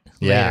of it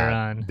later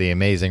on. The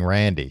amazing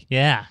Randy.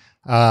 Yeah.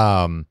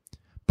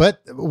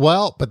 But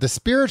the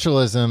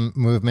spiritualism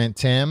movement,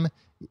 Tim,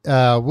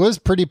 was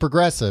pretty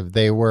progressive.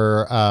 They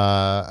were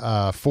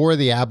for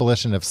the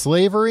abolition of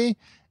slavery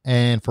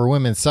and for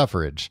women's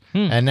suffrage.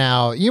 And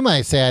now you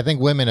might say, I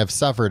think women have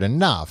suffered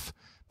enough,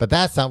 but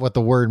that's not what the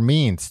word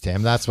means,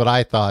 Tim. That's what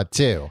I thought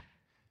too.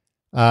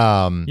 You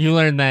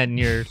learned that in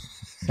your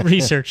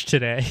research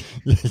today.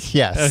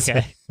 Yes.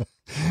 Okay.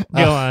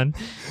 Go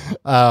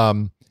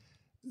on.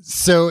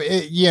 So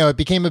it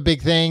became a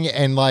big thing.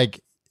 And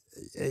like,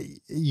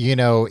 you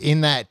know,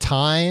 in that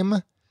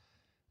time,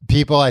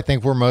 people, I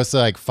think, were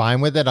mostly like fine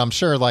with it. I'm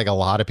sure like a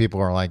lot of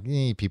people are like,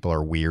 people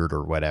are weird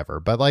or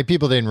whatever. But like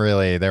people didn't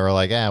really, they were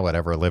like,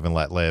 whatever, live and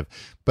let live.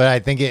 But I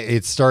think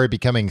it started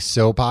becoming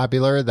so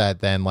popular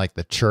that then like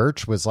the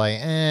church was like,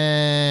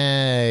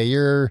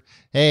 you're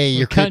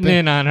cutting creeping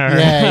in on our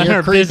you're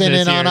our creeping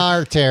in here. on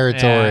our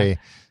territory. Yeah.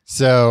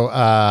 So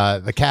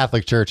the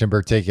Catholic Church in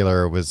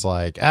particular was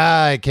like,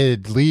 it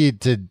could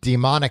lead to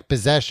demonic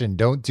possession.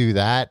 Don't do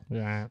that.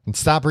 Yeah. And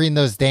stop reading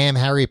those damn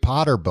Harry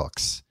Potter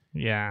books.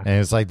 Yeah. And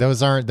it's like,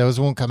 those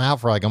won't come out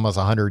for like almost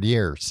 100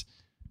 years.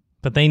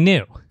 But they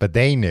knew.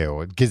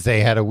 Because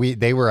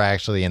they were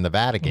actually in the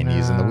Vatican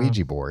using the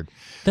Ouija board.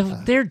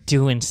 They're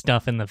doing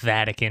stuff in the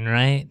Vatican,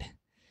 right?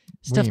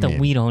 Stuff that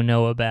we don't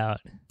know about.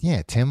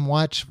 Yeah, Tim,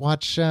 watch one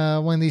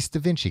of these Da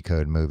Vinci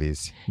Code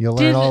movies. You'll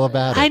learn all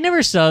about it. I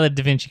never saw the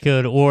Da Vinci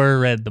Code or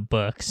read the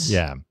books.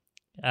 Yeah.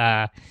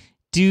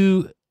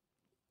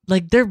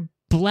 They're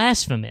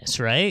blasphemous,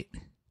 right?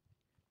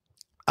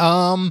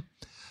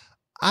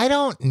 I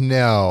don't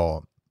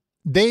know.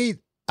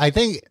 I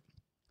think.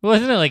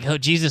 Wasn't it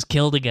like, Jesus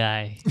killed a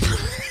guy?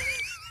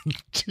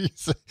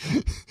 Jesus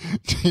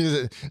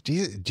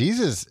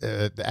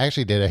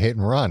actually did a hit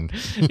and run.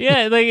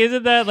 Yeah, like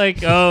isn't that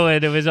like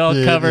and it was all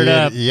covered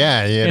up?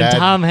 Yeah, and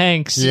Tom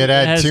Hanks he had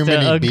has too to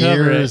many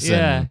uncover beers. it.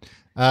 Yeah,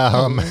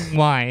 and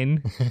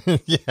wine.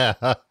 yeah.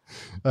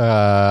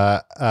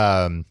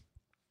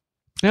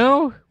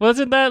 No,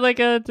 wasn't that like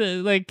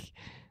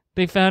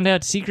they found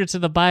out secrets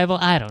of the Bible?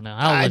 I don't know.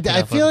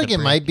 I feel like it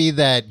might be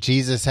that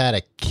Jesus had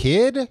a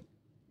kid.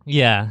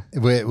 Yeah,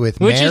 with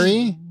Which Mary.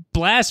 Is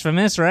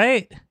blasphemous,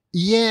 right?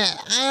 Yeah,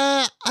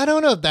 I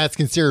don't know if that's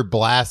considered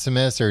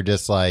blasphemous or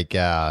just like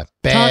bad.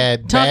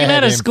 Talking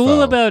out of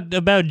school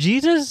about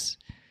Jesus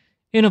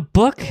in a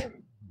book.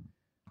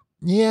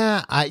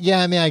 Yeah, I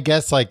mean, I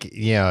guess like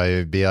it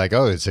would be like,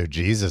 oh, so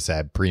Jesus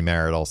had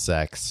premarital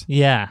sex.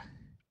 Yeah,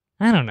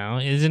 I don't know.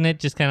 Isn't it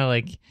just kind of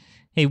like,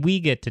 hey, we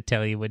get to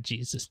tell you what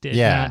Jesus did,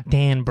 not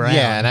Dan Brown.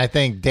 Yeah, and I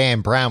think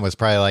Dan Brown was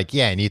probably like,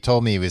 yeah, and you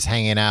told me he was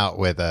hanging out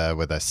with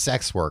a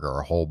sex worker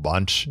a whole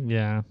bunch.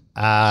 Yeah.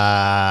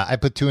 I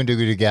put two and two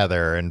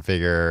together and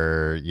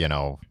figure,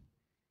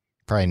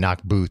 probably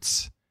knock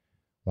boots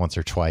once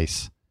or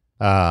twice.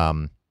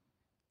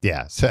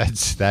 Yeah, so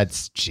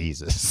that's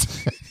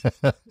Jesus.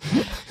 But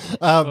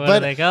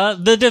they call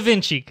it? The Da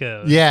Vinci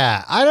Code.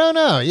 Yeah, I don't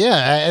know.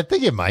 Yeah, I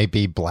think it might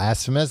be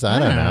blasphemous. I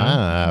don't know. I don't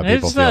know how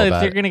people feel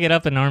about they're it. going to get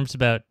up in arms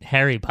about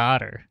Harry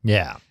Potter.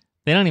 Yeah.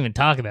 They don't even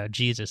talk about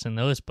Jesus in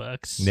those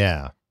books.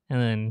 Yeah.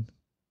 And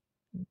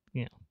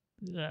then,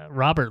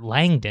 Robert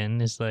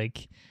Langdon is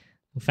like,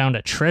 found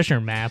a treasure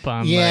map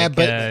on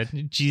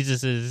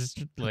Jesus's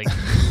like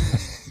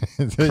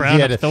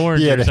crown of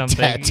thorns or something.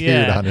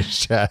 Tattooed on his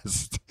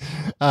chest.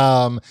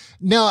 No,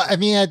 I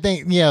mean, I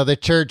think the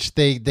church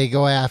they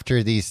go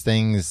after these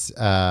things,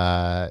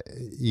 where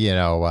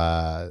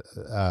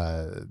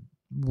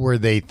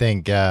they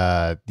think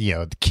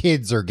the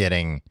kids are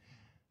getting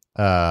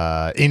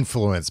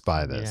influenced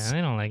by this. Yeah,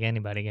 they don't like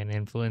anybody getting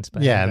influenced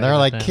by. Yeah, and they're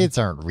like, kids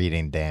aren't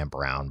reading Dan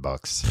Brown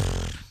books.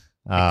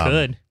 They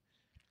could.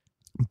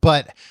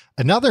 But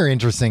another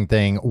interesting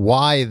thing,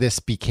 why this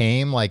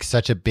became like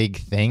such a big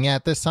thing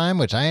at this time,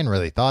 which I hadn't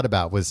really thought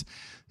about, was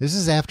this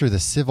is after the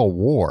Civil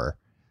War.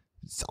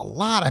 A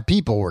lot of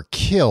people were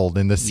killed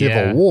in the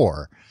Civil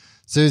War.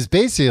 So it's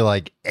basically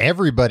like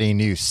everybody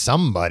knew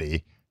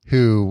somebody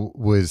who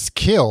was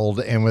killed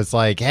and was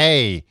like,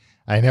 hey,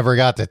 I never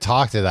got to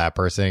talk to that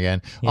person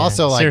again. Yeah.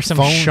 Also, is like, there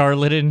some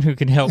charlatan who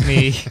can help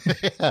me?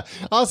 Yeah.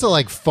 Also,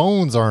 like,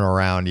 phones aren't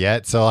around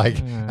yet. So, like, I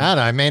don't know.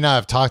 I may not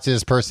have talked to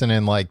this person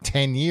in like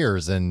 10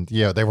 years and,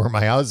 they were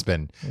my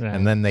husband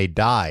and then they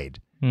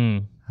died.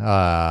 So,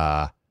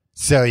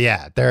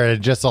 yeah, there are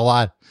just a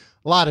lot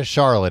of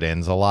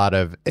charlatans, a lot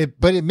of it.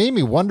 But it made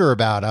me wonder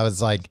about, I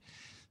was like,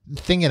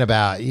 thinking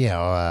about,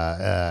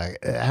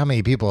 how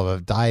many people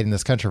have died in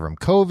this country from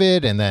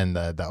COVID and then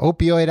the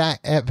opioid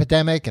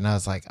epidemic. And I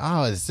was like,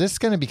 oh, is this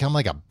going to become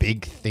like a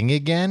big thing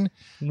again?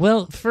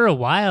 Well, for a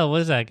while, what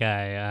was that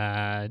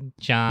guy?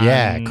 John.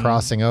 Yeah,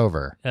 crossing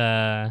over.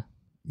 John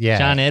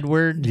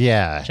Edward.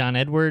 Yeah. John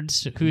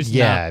Edwards, who's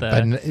not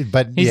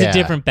but he's a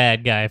different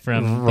bad guy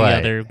from the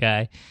other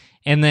guy.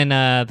 And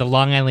then the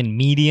Long Island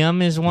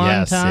Medium is one,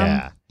 yes, Tom.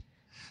 Yeah.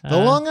 The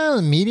Long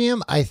Island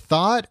Medium, I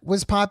thought,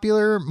 was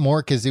popular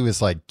more because it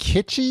was like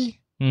kitschy.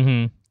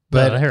 Mm-hmm.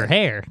 But her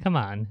hair, come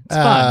on, it's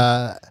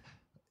fun.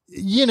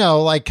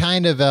 Like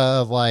kind of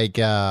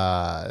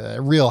a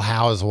Real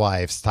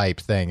Housewives type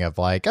thing of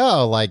like,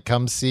 oh, like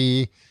come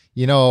see,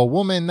 a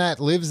woman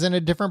that lives in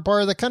a different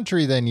part of the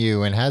country than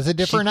you and has a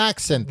different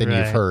accent than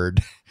you've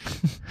heard.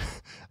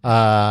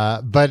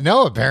 But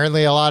no,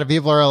 apparently a lot of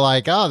people are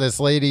like, oh, this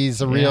lady's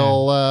a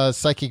real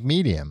psychic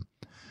medium.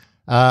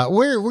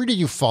 Where do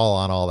you fall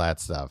on all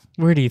that stuff?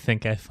 Where do you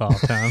think I fall,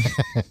 Tom?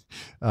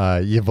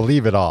 You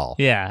believe it all.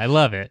 Yeah, I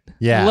love it.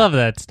 Yeah. I love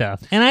that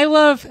stuff. And I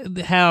love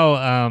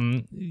how,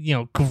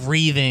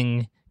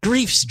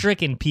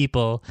 grief-stricken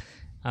people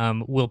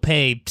will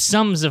pay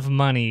sums of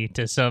money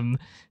to some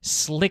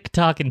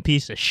slick-talking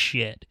piece of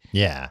shit.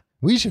 Yeah.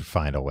 We should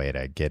find a way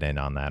to get in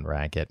on that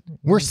racket.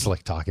 We're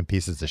slick-talking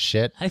pieces of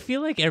shit. I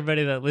feel like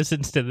everybody that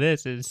listens to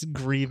this is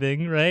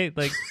grieving, right?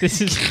 Like, this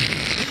is...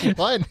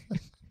 What?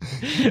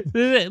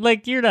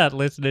 Like, you're not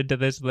listening to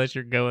this unless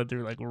you're going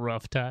through like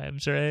rough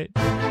times, right?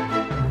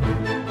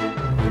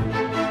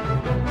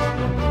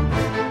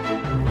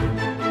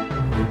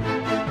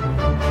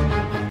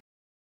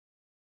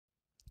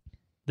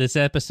 This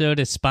episode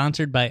is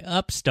sponsored by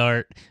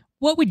Upstart.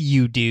 What would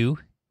you do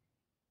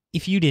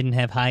if you didn't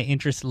have high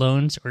interest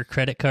loans or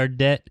credit card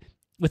debt?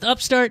 With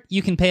Upstart,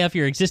 you can pay off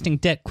your existing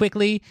debt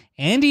quickly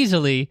and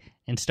easily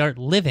and start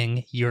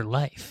living your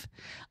life.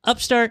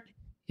 Upstart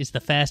is the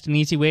fast and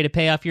easy way to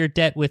pay off your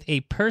debt with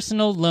a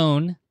personal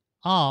loan,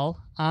 all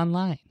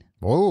online.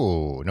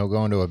 Whoa, no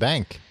going to a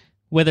bank.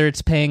 Whether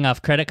it's paying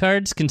off credit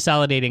cards,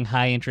 consolidating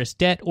high-interest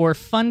debt, or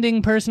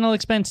funding personal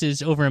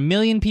expenses, over 1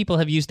 million people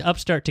have used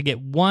Upstart to get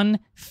one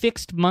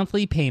fixed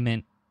monthly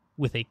payment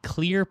with a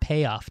clear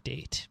payoff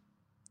date.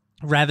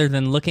 Rather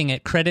than looking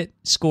at credit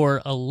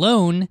score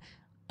alone,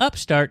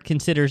 Upstart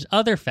considers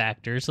other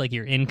factors like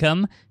your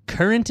income,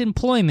 current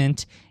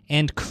employment,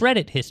 and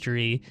credit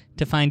history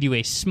to find you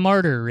a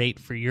smarter rate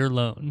for your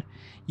loan.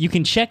 You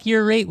can check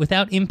your rate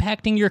without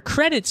impacting your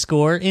credit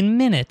score in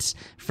minutes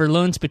for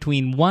loans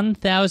between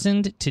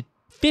 $1,000 to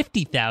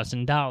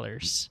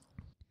 $50,000.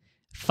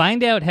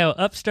 Find out how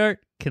Upstart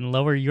can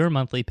lower your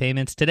monthly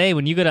payments today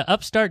when you go to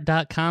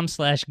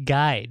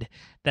upstart.com/guide.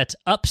 That's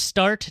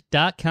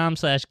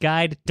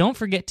upstart.com/guide. Don't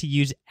forget to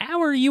use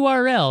our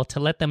URL to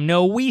let them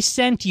know we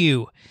sent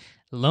you.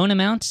 Loan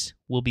amounts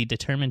will be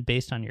determined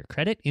based on your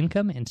credit,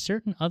 income, and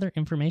certain other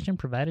information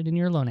provided in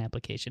your loan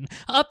application.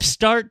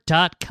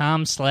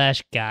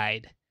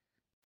 Upstart.com/guide.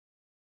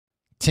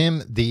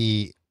 Tim,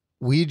 the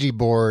Ouija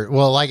board,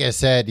 well, like I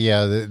said,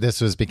 this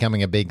was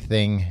becoming a big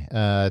thing,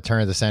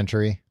 turn of the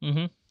century.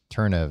 Mm-hmm.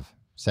 Turn of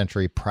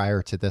century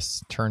prior to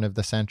this turn of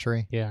the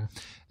century. Yeah.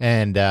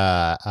 And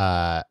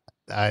a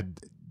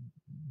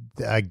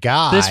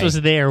guy. This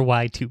was their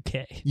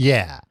Y2K.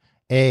 Yeah.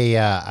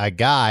 A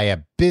guy, a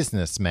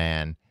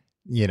businessman,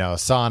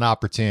 saw an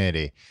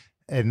opportunity.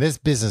 And this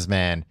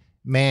businessman,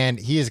 man,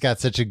 he has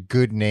got such a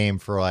good name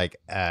for like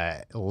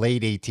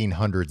late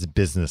 1800s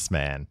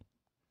businessman.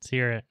 Let's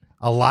hear it.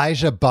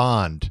 Elijah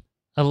Bond.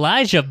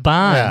 Elijah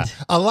Bond. Yeah.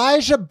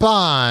 Elijah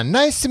Bond.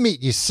 Nice to meet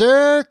you,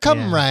 sir.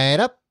 Come right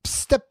up.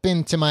 Step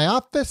into my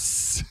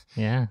office.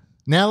 Yeah.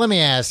 Now let me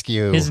ask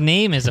you. His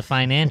name is a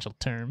financial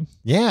term.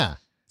 Yeah.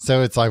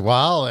 So it's like,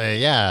 well,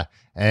 yeah.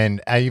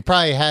 And you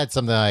probably had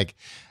something like,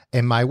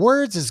 and my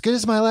word's as good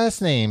as my last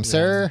name,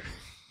 sir.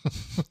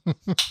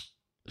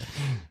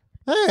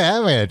 I'm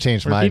going to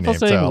change my name. People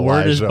saying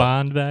word is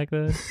bond back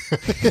then?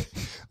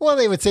 Well,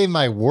 they would say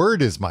my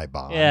word is my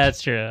bond. Yeah,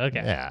 that's true.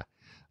 Okay. Yeah.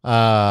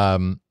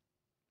 I'm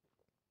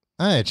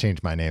going to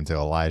change my name to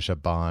Elijah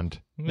Bond.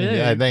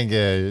 Yeah. I think,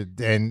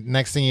 and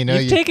next thing you know,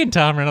 you've taken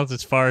Tom Reynolds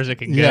as far as it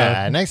can go.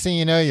 Yeah. Next thing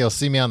you know, you'll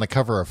see me on the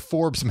cover of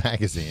Forbes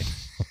magazine.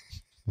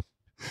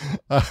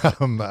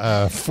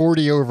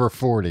 40 over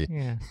 40.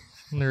 Yeah.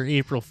 Their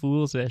April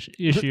Fool's issue.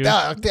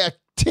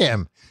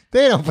 Tim,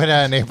 they don't put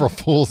out an April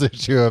Fool's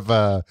issue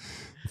of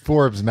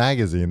Forbes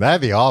magazine. That'd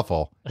be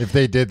awful if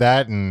they did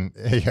that. And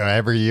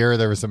every year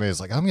there was somebody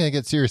who's like, I'm going to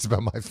get serious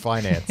about my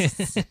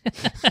finances.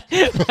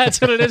 That's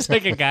what it is.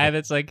 Like a guy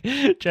that's like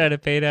trying to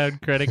pay down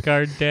credit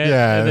card debt.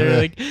 Yeah, and they're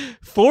like,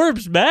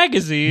 Forbes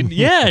magazine.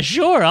 Yeah,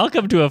 sure. I'll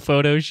come to a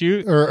photo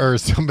shoot. Or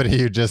somebody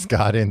who just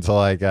got into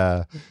like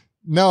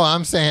no,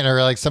 I'm saying, or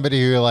like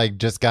somebody who like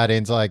just got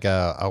into like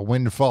a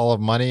windfall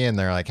of money and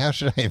they're like, how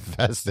should I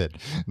invest it?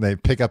 And they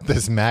pick up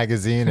this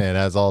magazine and it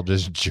has all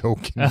just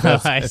joke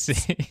investments. Oh, I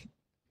see.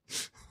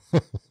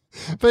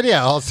 But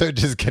yeah, also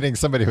just getting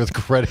somebody with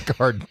credit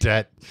card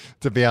debt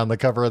to be on the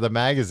cover of the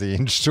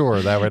magazine.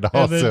 Sure, that would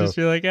also. And then just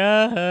be like,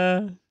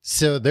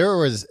 So there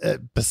was,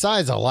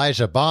 besides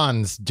Elijah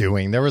Bond's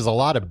doing, there was a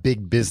lot of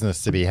big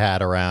business to be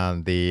had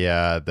around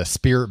the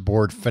spirit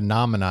board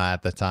phenomena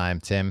at the time,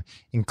 Tim,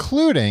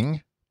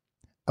 including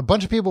a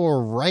bunch of people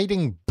were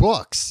writing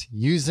books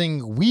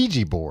using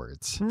Ouija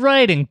boards.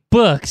 Writing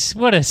books?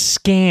 What a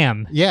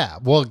scam. Yeah,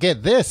 well,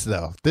 get this,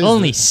 though.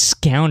 Only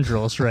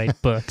scoundrels write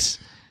books.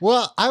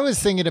 Well, I was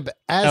thinking about...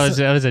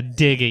 That was a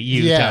dig at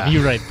you, Tom.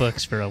 You write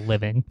books for a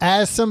living.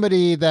 As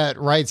somebody that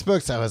writes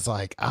books, I was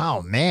like,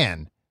 oh,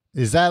 man.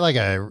 Is that like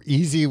a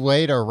easy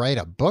way to write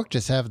a book?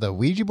 Just have the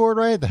Ouija board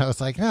write? And I was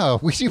like, no,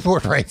 Ouija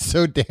board writes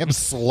so damn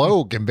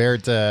slow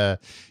compared to,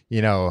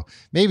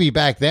 maybe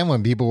back then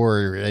when people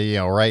were,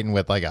 writing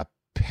with like a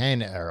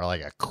pen or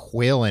like a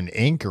quill and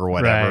ink or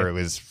whatever, It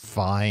was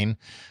fine.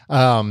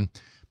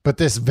 But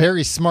this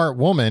very smart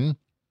woman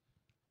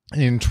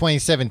in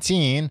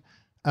 2017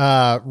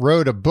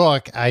 wrote a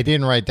book. I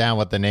didn't write down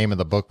what the name of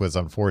the book was,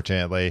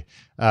 unfortunately.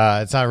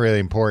 It's not really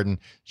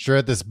important. She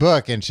wrote this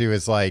book and she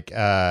was like,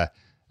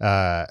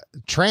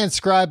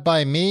 transcribed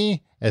by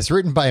me as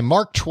written by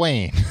Mark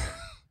Twain.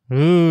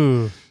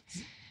 Ooh.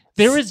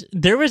 There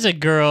was a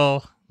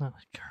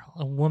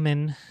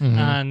woman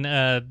on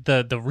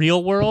the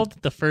Real World,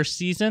 the first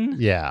season.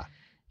 Yeah.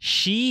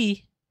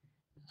 She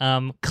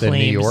claims the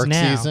New York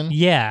now, season?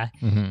 Yeah.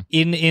 Mm-hmm.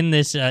 In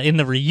this in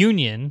the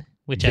reunion,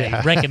 which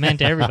I recommend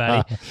to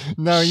everybody.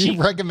 No, you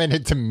recommend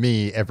it to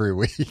me every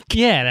week.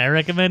 Yeah, and I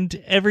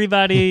recommend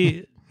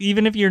everybody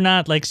even if you're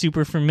not like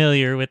super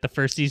familiar with the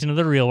first season of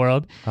The Real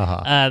World,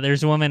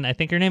 there's a woman, I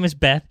think her name is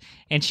Beth,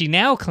 and she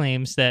now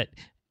claims that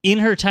in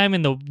her time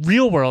in the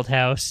Real World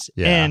house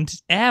and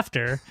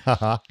after,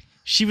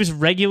 she was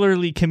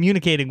regularly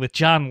communicating with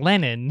John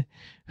Lennon,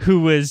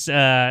 who was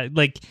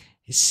like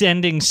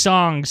sending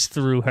songs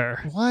through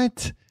her.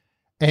 What?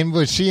 And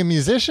was she a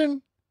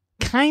musician?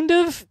 Kind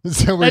of.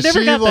 So I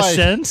never got the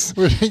sense.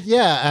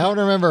 Yeah, I don't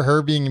remember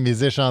her being a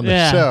musician on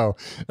the show.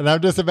 And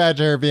I'm just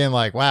imagining her being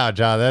like, wow,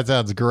 John, that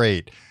sounds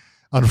great.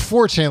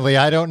 Unfortunately,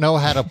 I don't know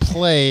how to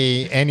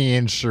play any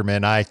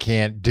instrument. I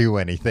can't do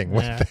anything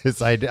with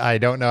this. I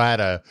don't know how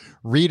to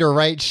read or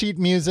write sheet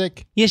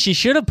music. Yeah, she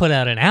should have put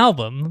out an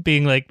album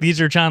being like,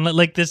 these are John,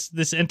 like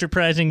this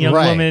enterprising young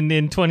woman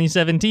in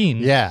 2017.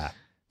 Yeah.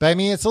 But I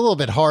mean, it's a little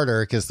bit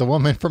harder because the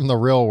woman from The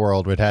Real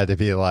World would have to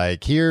be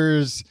like,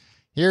 here's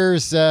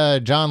here's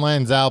John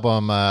Lennon's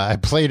album. I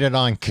played it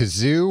on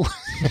kazoo.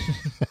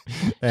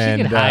 And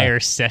she could hire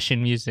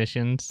session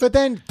musicians.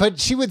 But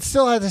she would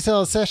still have to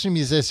tell session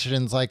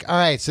musicians, like, all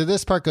right, so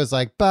this part goes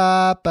like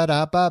ba ba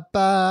da ba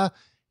ba,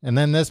 and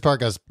then this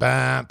part goes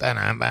ba ba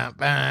da ba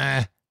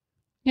ba.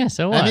 Yeah,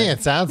 so what? I mean,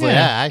 it sounds like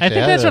actually, I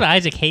think that's what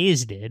Isaac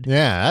Hayes did.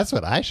 Yeah, that's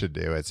what I should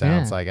do. It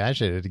sounds like I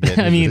should get.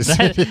 I mean,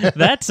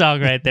 that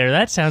song right there.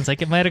 That sounds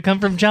like it might have come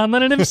from John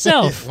Lennon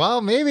himself.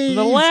 Well, maybe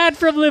the lad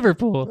from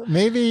Liverpool.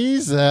 Maybe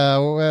he's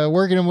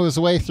working his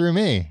way through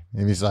me.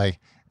 Maybe he's like,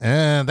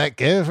 that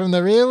girl from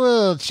the real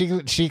world.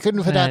 She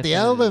couldn't put out the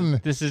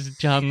album. This is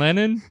John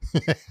Lennon.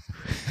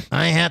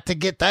 I had to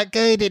get that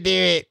guy to do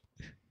it.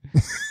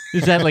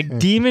 Is that like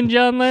Demon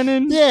John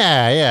Lennon?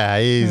 Yeah.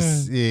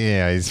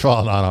 He's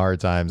fallen on hard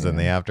times in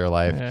the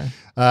afterlife.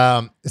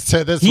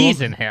 So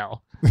he's in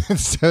hell.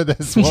 So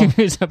this he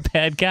was a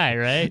bad guy,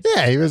 right?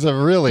 Yeah, he was a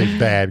really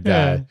bad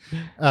guy.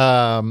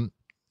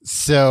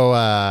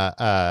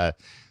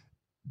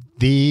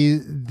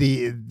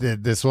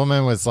 This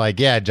woman was like,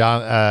 yeah,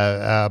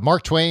 John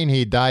Mark Twain,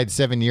 he died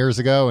 7 years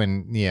ago,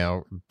 and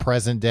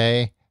present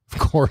day. Of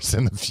course,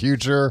 in the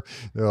future,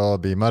 it'll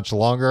be much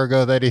longer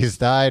ago that he's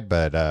died.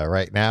 But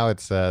right now,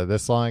 it's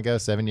this long ago,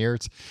 7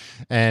 years.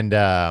 And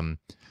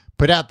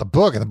put out the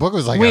book. And the book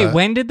was like... Wait,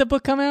 when did the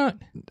book come out?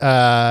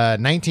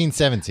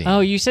 1917.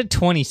 Oh, you said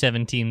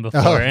 2017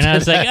 before. And I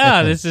was like,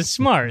 this is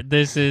smart.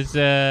 This is...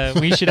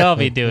 we should all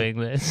be doing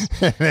this.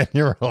 And then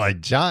you were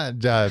like,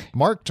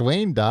 Mark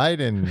Twain died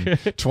in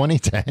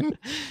 2010?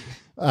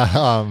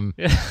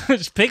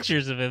 There's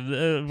pictures of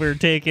him were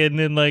taken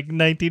in like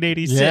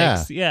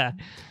 1986. Yeah.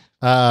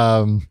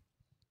 So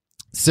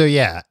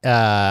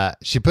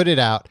she put it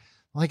out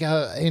like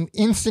an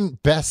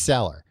instant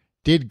bestseller.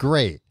 Did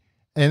great.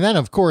 And then,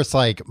 of course,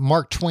 like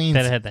Mark Twain's...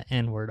 That had the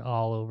N-word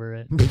all over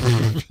it.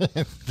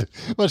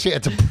 Well, she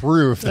had to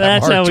prove that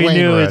That's Mark Twain how we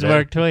knew wrote it was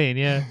Mark Twain,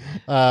 yeah.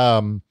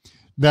 No,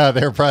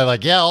 they were probably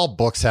like, yeah, all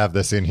books have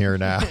this in here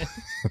now.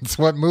 It's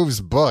what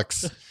moves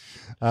books.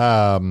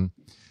 So,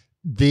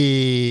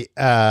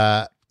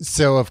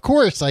 of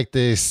course, like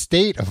the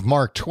state of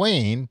Mark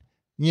Twain,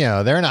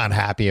 they're not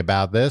happy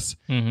about this.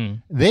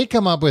 Mm-hmm. They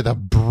come up with a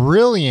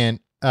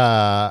brilliant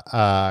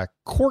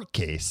court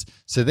case.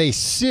 So they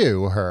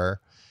sue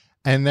her,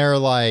 and they're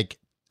like,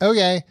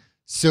 okay,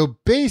 so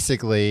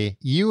basically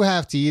you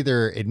have to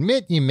either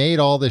admit you made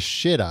all this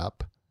shit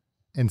up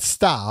and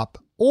stop,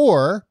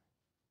 or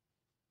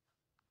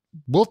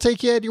we'll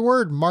take you at your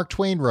word. Mark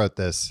Twain wrote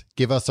this.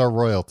 Give us our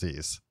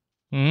royalties.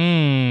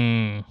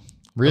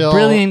 Real a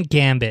brilliant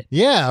gambit.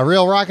 Yeah, a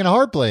real rock and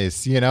hard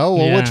place.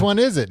 Which one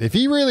is it? If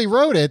he really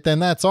wrote it, then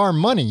that's our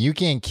money. You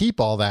can't keep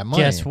all that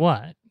money. Guess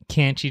what?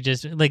 Can't she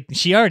just, like,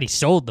 she already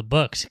sold the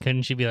books.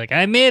 Couldn't she be like,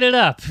 I made it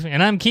up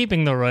and I'm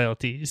keeping the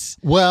royalties?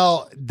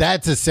 Well,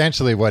 that's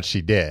essentially what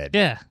she did.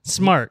 Yeah,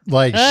 smart.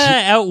 Like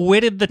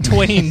outwitted the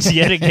Twains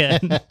yet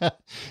again.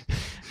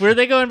 Were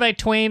they going by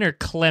Twain or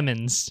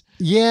Clemens?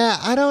 Yeah,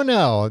 I don't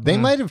know. They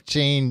might have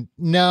changed.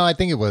 No, I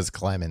think it was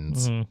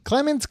Clemens. Mm-hmm.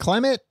 Clemens?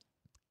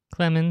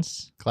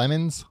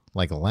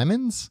 Like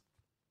lemons?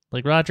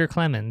 Like Roger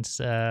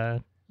Clemens.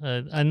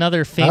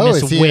 Another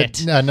famous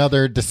wit.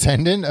 Another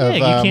descendant of you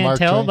can't Mark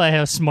tell Twain? by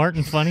how smart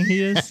and funny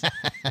he is.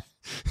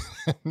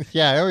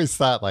 Yeah, I always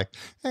thought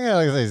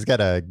he's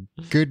got a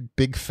good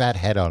big fat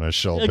head on his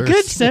shoulders. A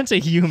good sense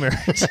of humor.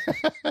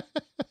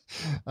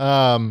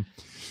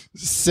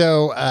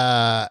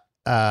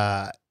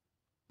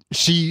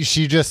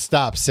 She just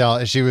stopped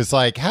selling. She was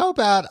like, how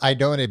about I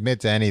don't admit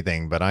to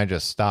anything, but I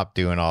just stop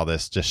doing all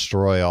this,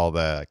 destroy all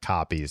the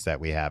copies that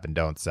we have and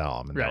don't sell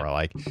them. And they were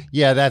like,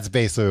 yeah, that's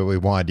basically what we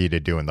wanted you to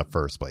do in the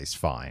first place.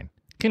 Fine.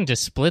 Couldn't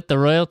just split the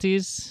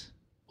royalties?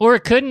 Or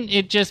couldn't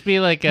it just be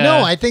like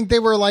no, I think they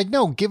were like,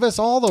 no, give us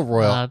all the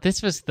royalties.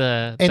 This was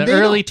the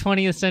early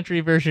 20th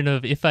century version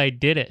of If I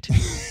Did It.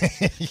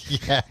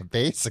 Yeah,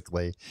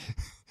 basically.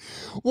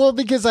 Well,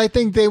 because I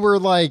think they were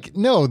like,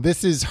 no,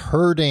 this is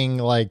hurting.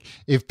 Like,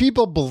 if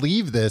people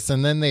believe this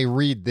and then they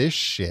read this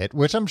shit,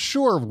 which I'm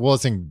sure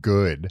wasn't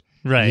good.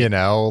 Right.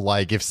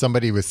 Like if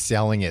somebody was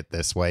selling it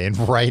this way and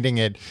writing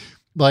it,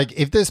 like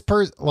if this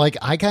person, like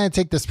I kind of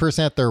take this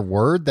person at their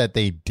word that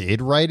they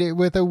did write it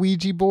with a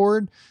Ouija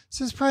board. This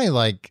is probably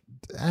like,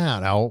 I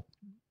don't know,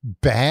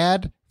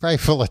 bad, probably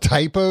full of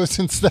typos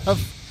and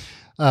stuff.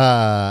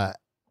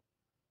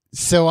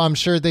 So I'm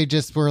sure they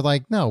just were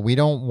like, no, we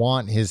don't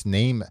want his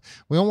name.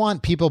 We don't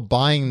want people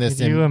buying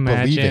this and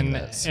believing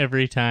this.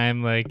 Every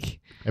time, like,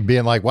 and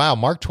being like, wow,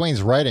 Mark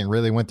Twain's writing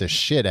really went to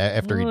shit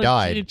after he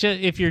died.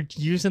 If you're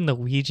using the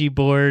Ouija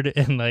board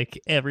and like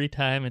every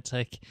time it's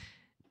like,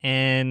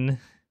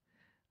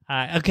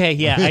 okay,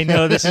 yeah, I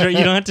know this is,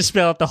 you don't have to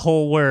spell out the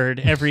whole word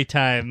every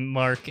time,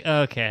 Mark.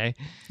 Okay.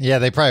 Yeah,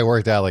 they probably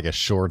worked out like a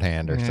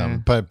shorthand or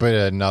something. Put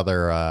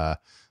another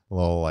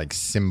little like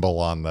symbol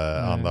on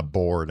the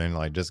board and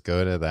like just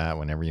go to that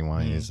whenever you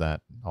want to use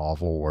that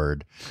awful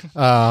word.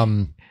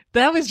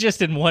 That was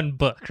just in one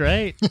book,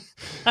 right?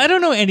 I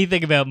don't know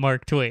anything about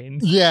Mark Twain.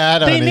 Yeah, I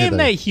don't. They either. named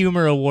that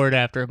humor award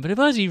after him, but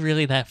was he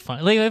really that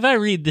fun? Like, if I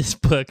read this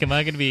book, am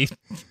I going to be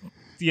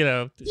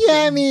Yeah,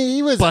 I mean,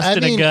 he was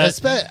busting a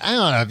gut. I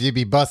don't know if you'd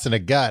be busting a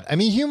gut. I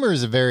mean, humor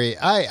is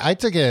I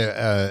took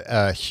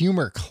a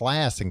humor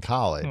class in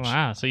college.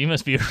 Wow, so you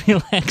must be a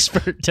real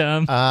expert,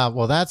 Tom.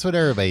 Well, that's what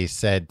everybody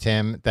said,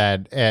 Tim.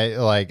 That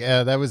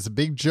that was a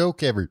big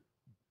joke.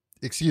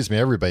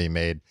 Everybody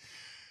made.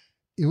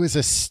 It was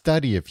a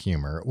study of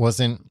humor. It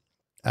wasn't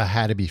a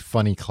how to be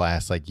funny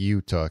class like you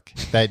took.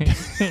 That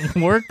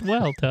worked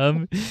well,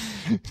 Tom.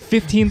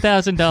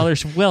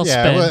 $15,000 well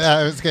spent. Well,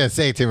 I was gonna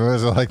say, Tim, it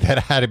wasn't like that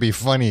how to be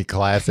funny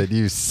class that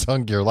you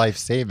sunk your life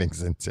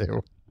savings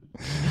into.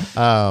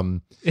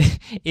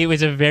 It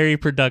was a very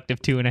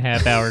productive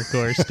 2.5 hour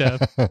course, Tom.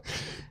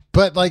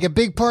 But like a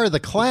big part of the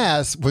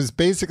class was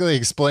basically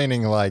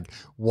explaining like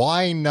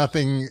why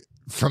nothing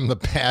from the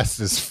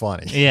past is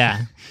funny.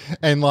 Yeah.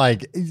 And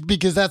like,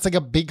 because that's like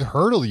a big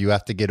hurdle you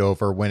have to get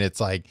over when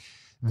it's like,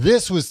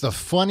 this was the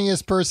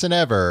funniest person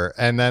ever.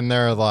 And then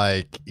they're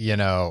like,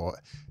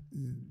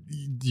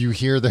 you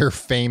hear their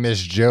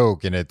famous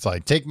joke and it's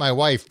like, take my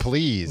wife,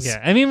 please.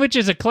 Yeah. I mean, which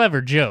is a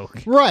clever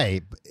joke.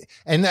 Right.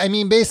 And I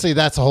mean, basically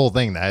that's the whole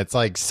thing. That it's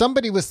like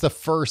somebody was the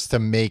first to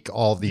make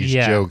all these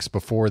jokes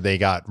before they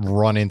got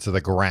run into the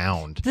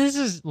ground.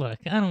 Look,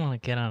 I don't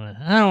want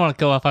to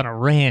go off on a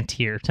rant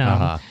here,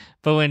 Tom.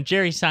 But when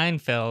Jerry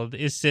Seinfeld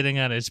is sitting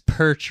on his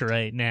perch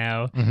right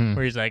now,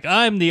 where he's like,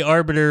 I'm the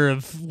arbiter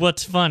of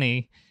what's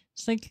funny.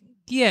 It's like,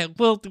 yeah,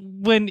 well,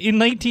 when in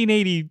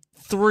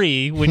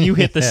 1983, when you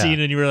hit the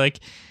scene and you were like,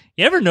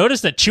 you ever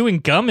notice that chewing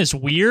gum is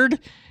weird?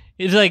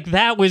 It's like,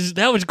 that was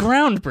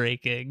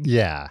groundbreaking.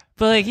 Yeah.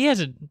 But like, he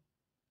hasn't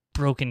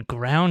broken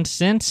ground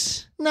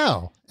since.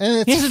 No.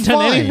 And he hasn't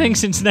done anything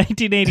since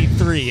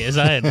 1983, as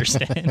I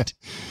understand.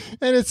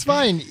 And it's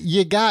fine.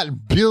 You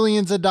got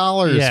billions of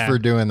dollars for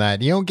doing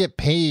that. You don't get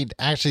paid.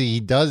 Actually, he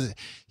doesn't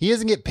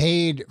get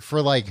paid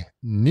for like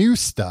new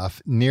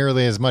stuff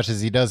nearly as much as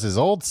he does his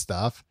old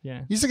stuff.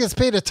 Yeah. He still gets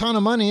paid a ton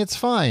of money. It's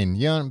fine.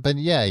 But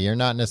yeah, you're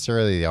not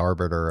necessarily the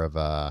arbiter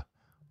of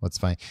what's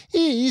fine.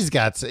 He's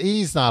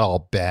not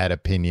all bad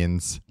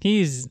opinions.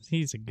 He's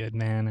a good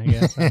man, I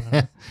guess. I don't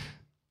know.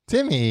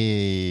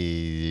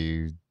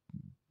 Timmy,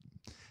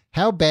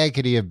 how bad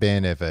could he have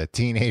been if a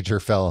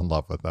teenager fell in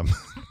love with him?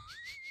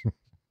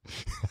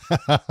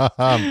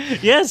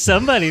 Yes,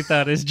 somebody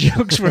thought his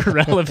jokes were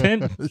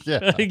relevant.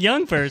 Yeah. A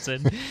young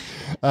person.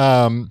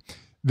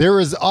 There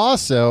was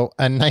also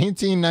a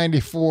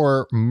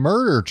 1994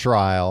 murder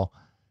trial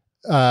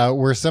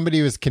where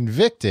somebody was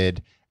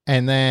convicted,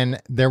 and then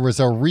there was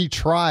a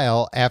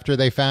retrial after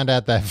they found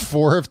out that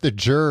 4 of the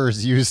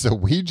jurors used a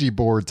Ouija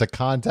board to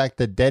contact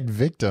the dead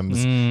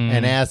victims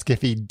and ask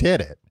if he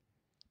did it.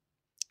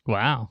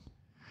 Wow.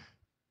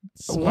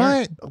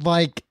 Smart. What?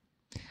 Like,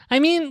 I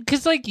mean,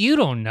 because, like, you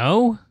don't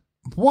know.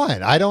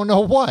 What? I don't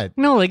know what.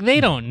 No, like, they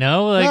don't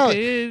know. Like, no.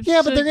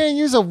 Yeah, but they're going to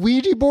use a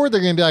Ouija board.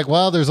 They're going to be like,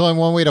 well, there's only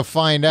one way to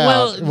find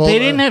out. Well, they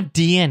didn't have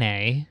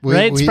DNA,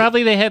 right? It's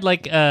probably they had,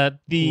 like,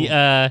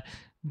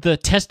 the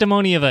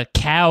testimony of a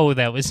cow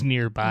that was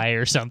nearby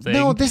or something.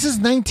 No, this is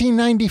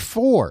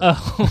 1994.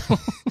 Oh.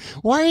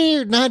 Why are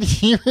you not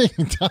hearing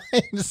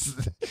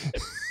times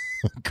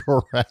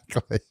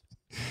correctly?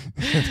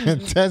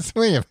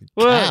 Testimony of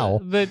a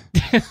cow.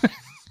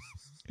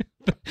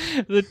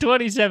 The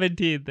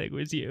 2017 thing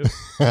was you.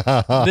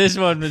 This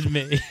one was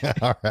me.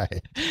 All right.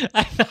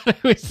 I thought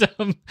it was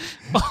some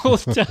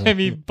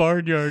old-timey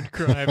barnyard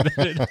crime.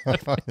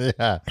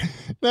 Yeah.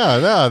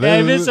 No.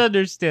 I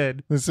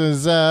misunderstood. This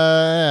is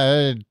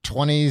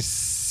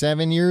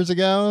 27 years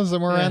ago,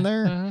 somewhere around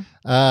there.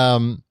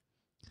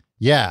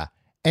 Yeah.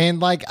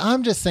 And like,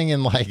 I'm just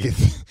thinking, like,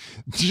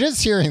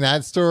 just hearing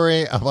that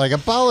story, I'm like,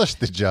 abolish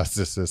the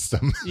justice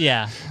system.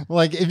 Yeah.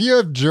 Like, if you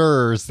have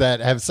jurors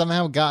that have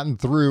somehow gotten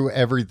through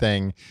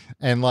everything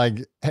and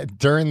like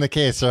during the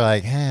case, they're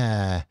like,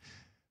 I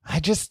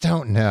just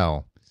don't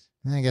know.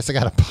 I guess I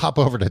got to pop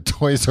over to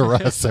Toys R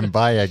Us and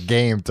buy a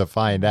game to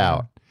find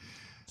out.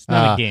 It's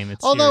not a game.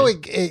 It's although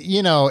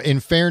in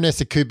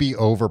fairness, it could be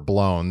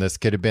overblown. This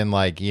could have been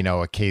like,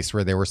 a case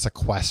where they were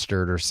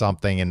sequestered or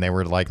something, and they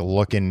were like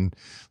looking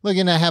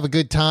to have a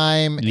good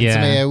time. And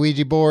somebody had a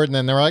Ouija board, and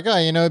then they were like, oh,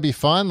 it'd be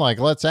fun. Like,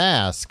 let's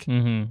ask.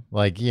 Mm-hmm.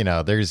 Like,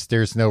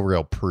 there's no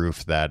real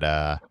proof that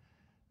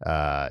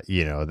how.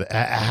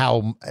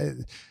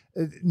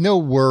 No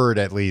word,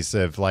 at least,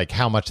 of like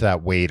how much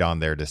that weighed on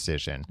their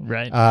decision.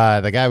 Right.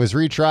 The guy was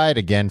retried,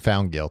 again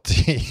found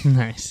guilty.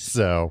 Nice.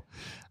 So,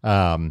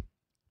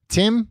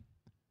 Tim,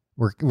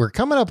 we're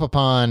coming up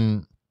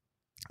upon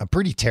a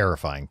pretty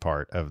terrifying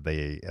part of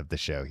the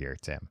show here,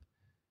 Tim,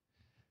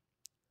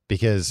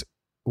 because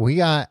we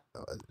got.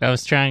 I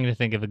was trying to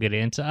think of a good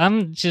answer.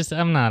 I'm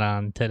not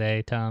on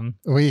today, Tom.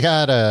 We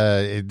got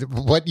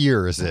what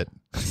year is it?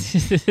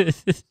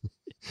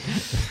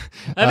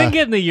 I've been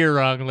getting the year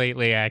wrong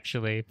lately,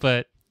 actually,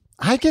 but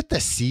I get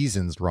the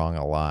seasons wrong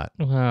a lot.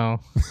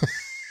 Well,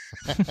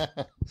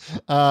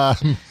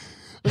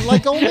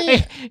 Like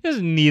only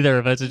neither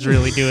of us is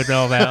really doing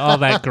all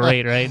that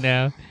great right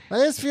now. I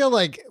just feel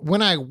like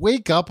when I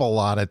wake up a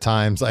lot of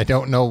times, I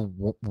don't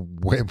know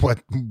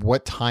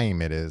what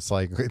time it is.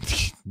 Like,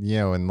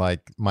 in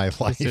like my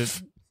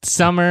life.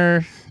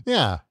 Summer.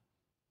 Yeah.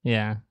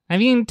 Yeah. I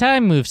mean,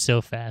 time moves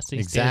so fast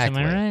these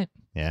Exactly. days, am I right?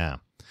 Yeah.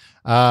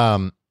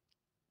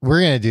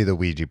 We're going to do the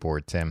Ouija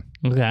board, Tim.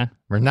 Okay.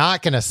 We're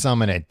not going to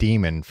summon a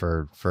demon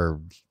for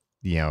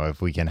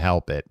if we can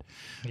help it.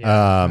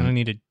 Yeah, I don't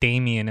need a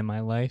Damien in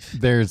my life.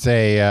 There's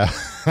a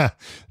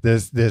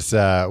this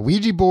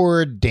Ouija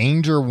board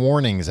danger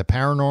warnings, a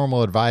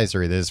paranormal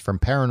advisory. This is from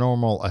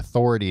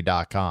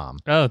paranormalauthority.com.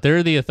 Oh,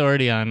 they're the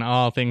authority on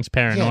all things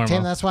paranormal. Yeah,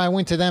 Tim, that's why I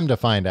went to them to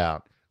find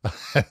out.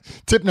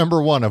 Tip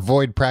number 1,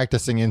 avoid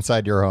practicing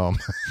inside your home.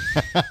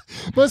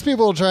 Most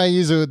people will try to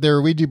use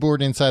their Ouija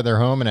board inside their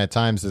home, and at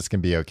times this can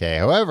be okay.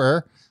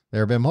 However,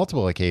 there have been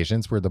multiple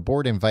occasions where the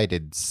board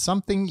invited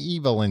something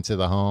evil into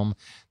the home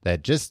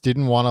that just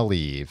didn't want to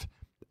leave.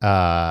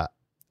 A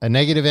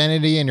negative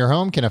entity in your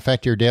home can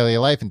affect your daily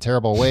life in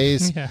terrible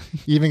ways,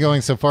 even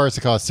going so far as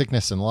to cause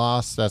sickness and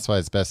loss. That's why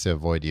it's best to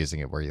avoid using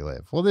it where you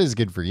live. Well, this is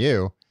good for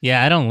you.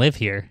 Yeah, I don't live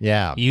here.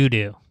 Yeah. You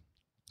do.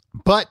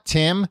 But,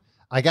 Tim,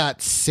 I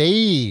got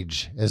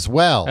sage as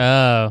well.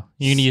 Oh,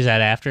 you can use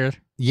that after?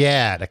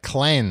 Yeah, to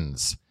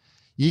cleanse.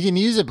 You can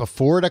use it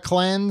before to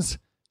cleanse.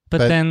 But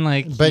then,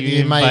 like,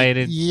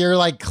 you're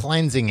like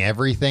cleansing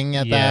everything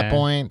at that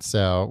point.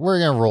 So we're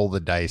going to roll the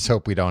dice.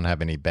 Hope we don't have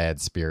any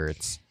bad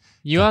spirits.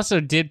 You also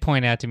did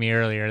point out to me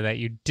earlier that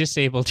you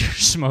disabled your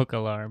smoke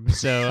alarm.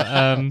 So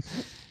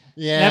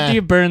after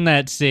you burn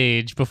that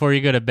sage before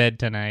you go to bed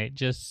tonight,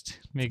 just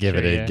give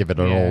it an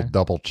old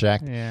double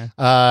check. Yeah.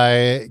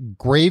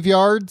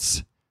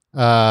 Graveyards.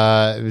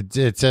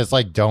 It says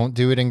like don't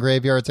do it in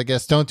graveyards. I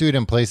guess don't do it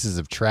in places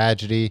of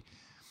tragedy.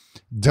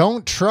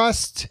 Don't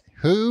trust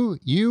who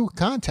you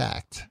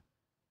contact.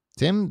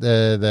 Tim,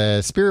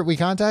 the spirit we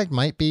contact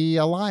might be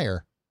a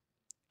liar.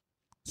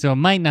 So it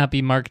might not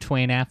be Mark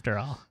Twain after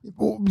all.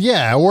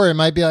 Yeah, or it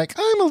might be like,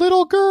 I'm a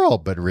little girl,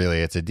 but really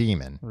it's a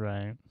demon.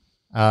 Right.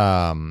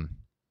 I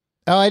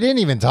didn't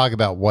even talk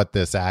about what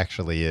this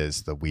actually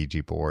is, the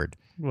Ouija board.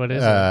 What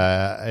is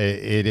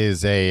it? It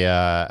is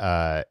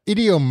a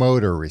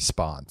idiomotor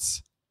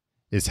response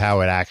is how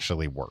it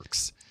actually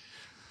works.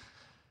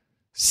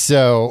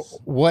 So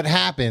what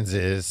happens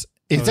is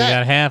we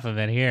got half of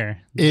it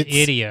here. It's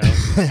idio.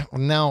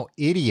 No,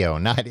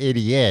 idio, not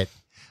idiot.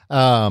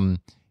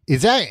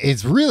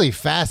 It's really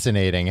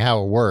fascinating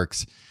how it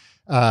works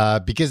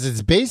because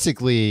it's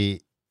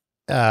basically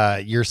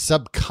your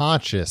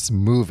subconscious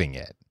moving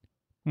it.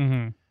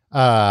 Mm-hmm.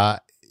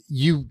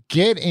 You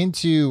get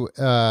into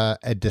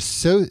a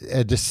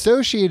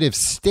dissociative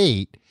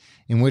state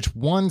in which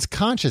one's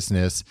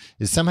consciousness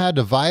is somehow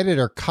divided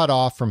or cut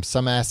off from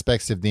some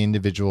aspects of the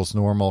individual's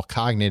normal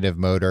cognitive,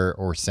 motor,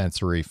 or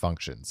sensory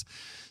functions.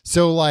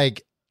 So,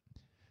 like,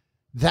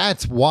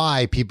 that's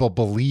why people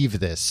believe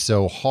this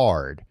so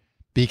hard.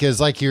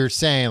 Because, like you're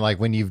saying, like,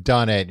 when you've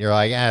done it, you're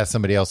like,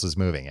 somebody else is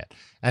moving it.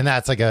 And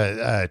that's like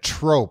a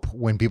trope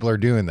when people are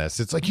doing this.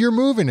 It's like, you're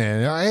moving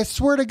it. I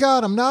swear to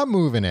God, I'm not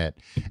moving it.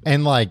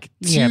 And, like,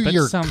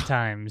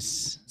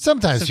 sometimes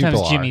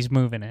people Jimmy's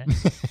moving it.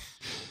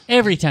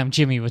 Every time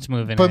Jimmy was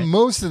moving but it.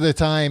 Most of the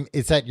time,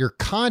 it's that your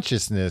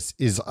consciousness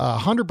is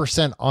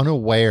 100%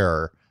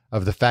 unaware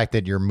of the fact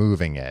that you're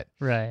moving it.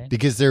 Right.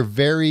 Because they're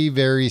very,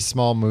 very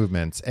small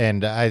movements.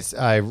 And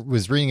I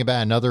was reading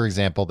about another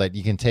example that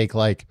you can take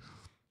like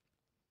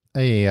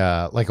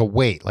a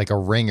weight, like a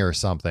ring or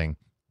something,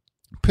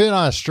 put it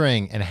on a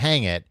string and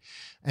hang it.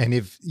 And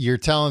if you're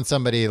telling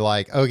somebody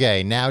like,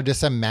 okay, now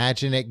just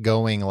imagine it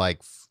going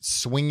like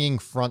swinging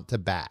front to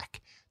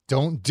back.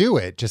 Don't do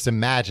it. Just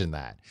imagine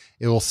that.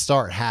 It will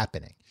start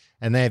happening.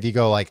 And then if you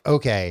go like,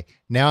 okay,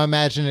 now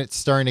imagine it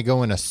starting to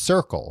go in a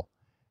circle.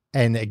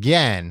 And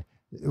again,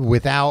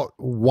 without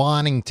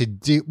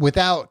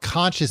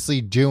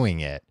consciously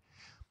doing it,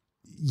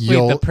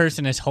 the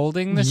person is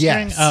holding the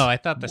string? Yes. Oh, I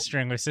thought the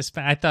string was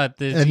suspended. I thought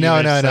this.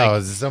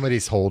 No.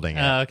 Somebody's holding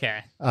it. Oh, okay.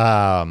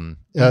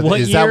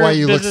 Is that why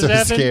you look so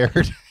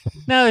scared?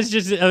 No, it's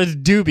just I was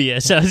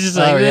dubious. I was just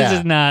like, this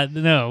is not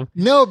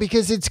No,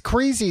 because it's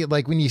crazy.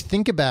 Like when you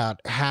think about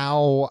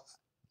how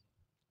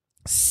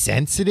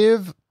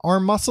sensitive our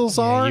muscles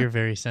are. You're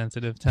very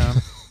sensitive, Tom.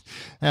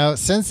 How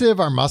sensitive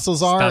our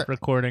muscles are. Stop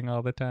recording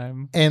all the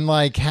time. And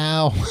like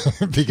how,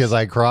 because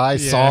I cry,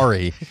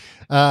 sorry.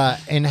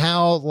 And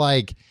how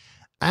like,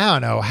 I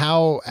don't know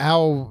how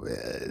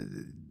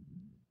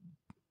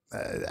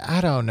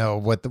I don't know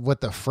what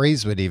the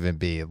phrase would even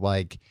be.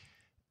 Like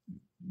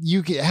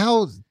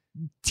how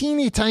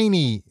teeny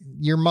tiny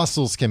your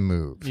muscles can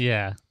move.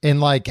 Yeah.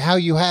 And like how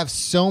you have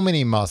so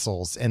many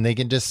muscles and they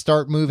can just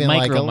start moving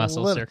micro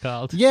muscles they're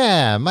called.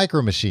 Yeah,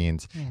 micro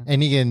machines. Yeah.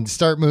 And you can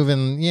start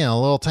moving,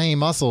 little tiny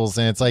muscles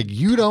and it's like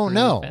you don't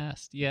really know.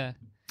 Fast. Yeah.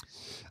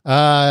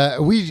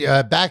 We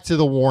back to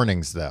the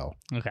warnings though.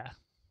 Okay.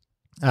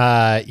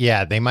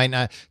 Yeah, they might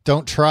not.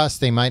 Don't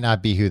trust. They might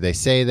not be who they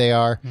say they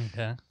are.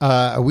 Okay.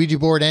 Ouija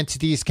board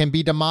entities can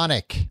be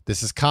demonic.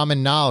 This is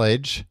common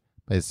knowledge,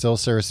 but it still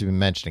serves to be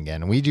mentioned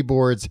again. Ouija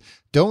boards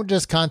don't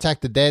just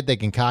contact the dead; they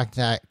can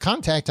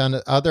contact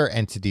on other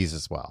entities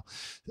as well.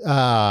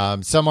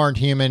 Some aren't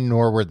human,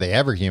 nor were they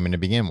ever human to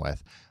begin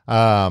with.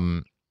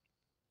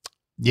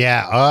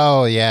 Yeah.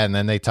 Oh, yeah. And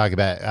then they talk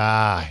about,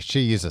 I should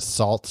use a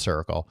salt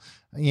circle.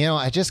 You know,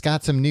 I just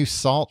got some new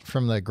salt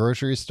from the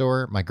grocery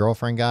store. My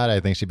girlfriend got it.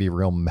 I think she'd be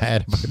real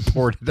mad if I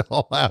poured it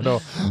all out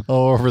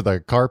all over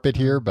the carpet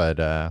here,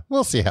 but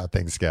we'll see how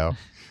things go.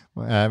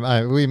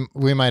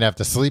 We might have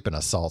to sleep in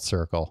a salt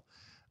circle.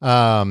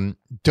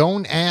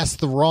 Don't ask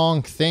the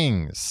wrong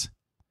things.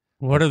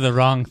 What are the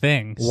wrong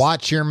things?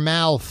 Watch your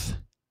mouth.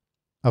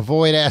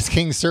 Avoid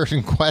asking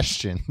certain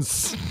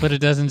questions. But it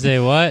doesn't say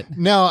what?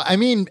 No, I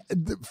mean,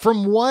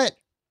 from what?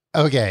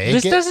 Okay.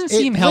 This doesn't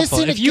seem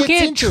helpful. If you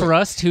can't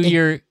trust who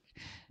you're,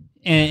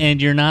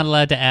 and you're not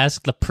allowed to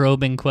ask the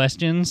probing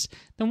questions,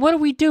 then what are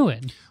we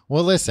doing?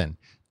 Well, listen.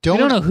 We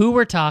don't know who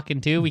we're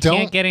talking to. We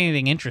can't get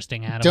anything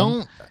interesting out of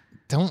them.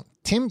 Don't,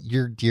 Tim,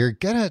 you're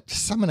gonna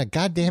summon a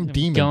goddamn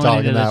demon going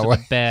talking into that this way.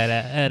 with a bad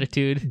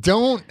attitude.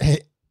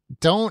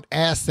 Don't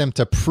ask them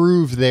to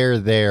prove they're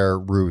there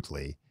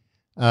rudely.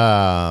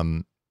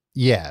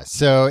 Yeah.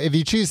 So if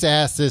you choose to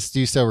ask this,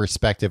 do so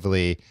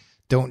respectively.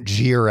 Don't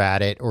jeer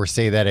at it or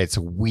say that it's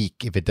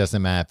weak if it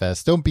doesn't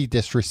manifest. Don't be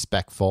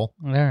disrespectful.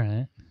 All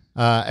right.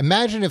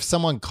 Imagine if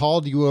someone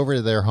called you over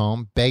to their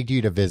home, begged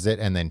you to visit,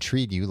 and then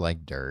treat you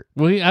like dirt.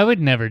 I would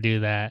never do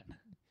that.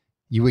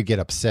 You would get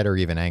upset or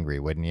even angry,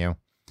 wouldn't you?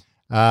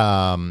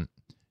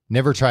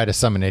 Never try to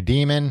summon a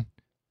demon.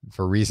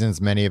 For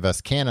reasons many of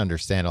us can't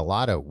understand, a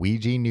lot of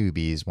Ouija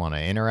newbies want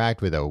to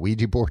interact with a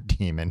Ouija board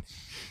demon.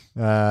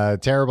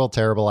 Terrible,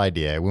 terrible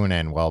idea. It won't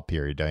end well,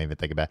 period. Don't even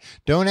think about it.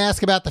 Don't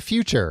ask about the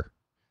future.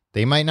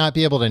 They might not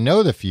be able to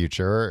know the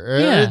future,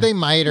 or they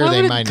might, or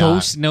they might not.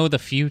 Ghosts know the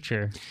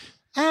future?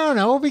 I don't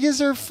know, because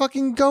they're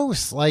fucking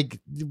ghosts. Like,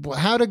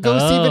 how do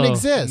ghosts even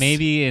exist?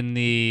 Maybe in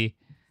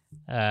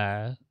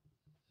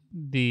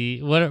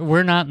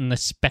we're not in the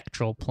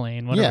spectral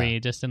plane. What are we?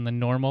 Just in the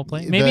normal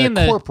plane? Maybe in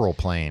the corporal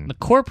plane. The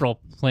corporal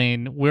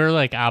plane, we're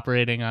like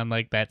operating on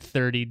like that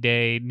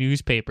 30-day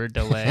newspaper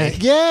delay.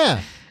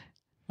 Yeah.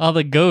 All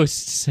the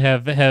ghosts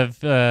have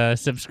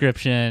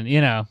subscription,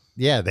 you know.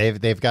 Yeah,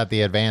 they've got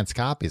the advanced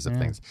copies of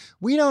things.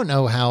 We don't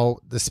know how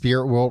the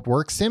spirit world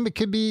works, Tim. It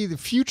could be the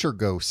future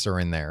ghosts are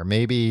in there.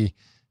 Maybe,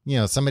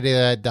 somebody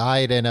that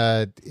died in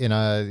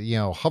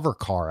a hover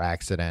car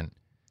accident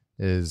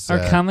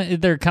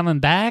they're coming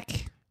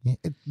back.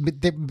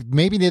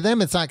 Maybe to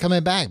them it's not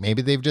coming back.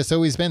 Maybe they've just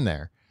always been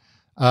there.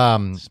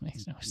 This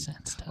makes no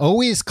sense.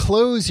 Always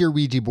close your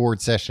Ouija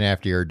board session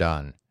after you're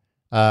done.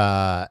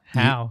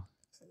 How?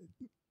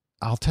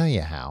 I'll tell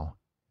you how.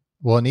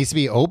 Well, it needs to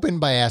be opened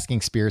by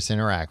asking spirits to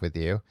interact with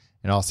you,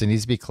 and also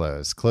needs to be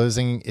closed.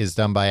 Closing is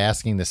done by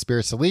asking the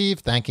spirits to leave,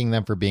 thanking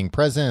them for being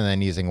present, and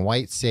then using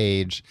white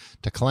sage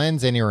to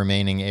cleanse any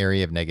remaining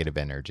area of negative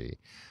energy.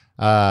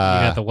 You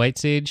got the white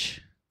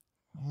sage?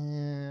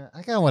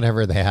 I got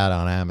whatever they had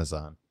on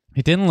Amazon.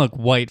 It didn't look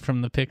white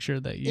from the picture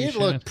that you showed. It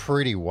looked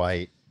pretty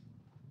white.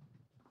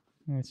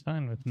 It's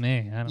fine with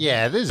me.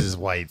 This is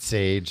white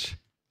sage.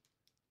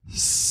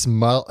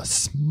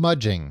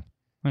 Smudging.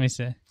 Let me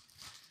see.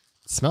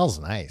 Smells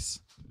nice.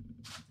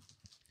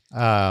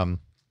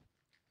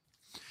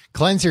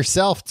 Cleanse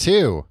yourself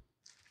too.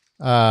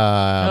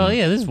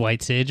 This is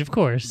white sage, of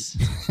course.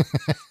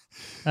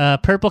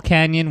 Purple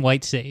Canyon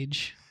white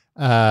sage.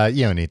 You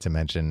don't need to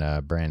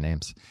mention brand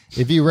names.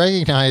 If you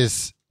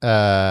recognize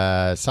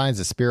signs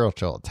of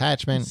spiritual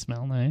attachment,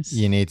 smell nice.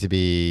 You need to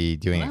be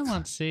doing. When I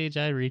want sage,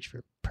 I reach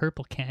for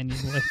Purple Canyon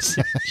white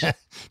sage.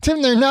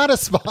 Tim, they're not a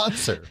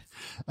sponsor.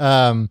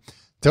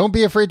 Don't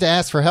be afraid to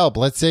ask for help.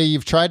 Let's say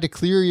you've tried to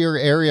clear your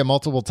area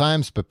multiple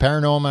times, but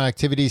paranormal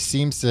activity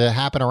seems to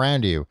happen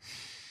around you.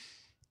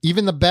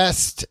 Even the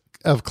best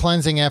of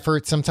cleansing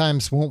efforts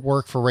sometimes won't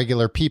work for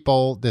regular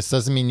people. This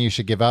doesn't mean you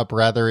should give up.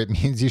 Rather, it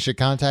means you should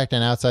contact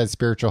an outside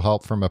spiritual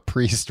help from a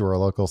priest or a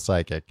local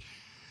psychic.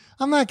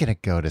 I'm not going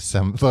to go to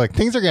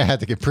things are going to have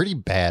to get pretty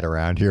bad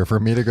around here for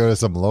me to go to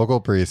some local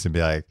priest and be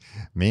like,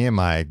 me and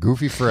my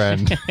goofy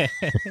friend,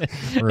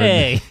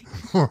 we're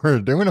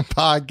doing a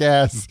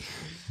podcast.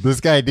 This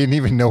guy didn't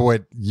even know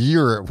what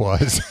year it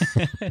was.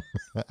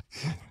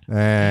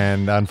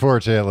 And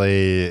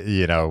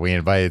unfortunately, we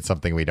invited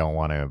something we don't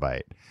want to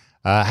invite.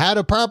 How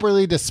to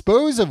properly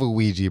dispose of a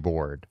Ouija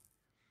board.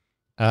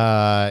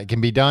 It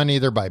can be done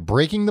either by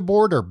breaking the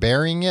board or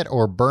burying it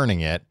or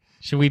burning it.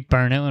 Should we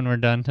burn it when we're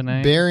done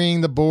tonight?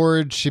 Burying the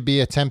board should be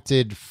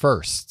attempted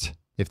first.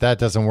 If that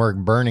doesn't work,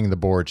 burning the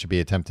board should be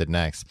attempted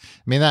next.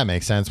 I mean, that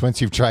makes sense.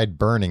 Once you've tried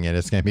burning it,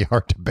 it's going to be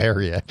hard to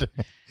bury it.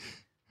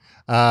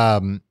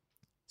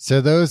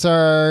 So those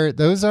are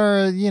the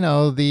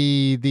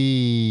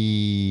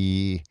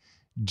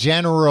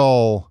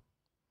general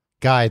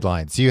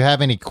guidelines. Do you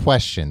have any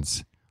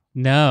questions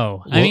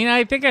No. Well- I mean,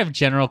 I think I have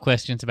general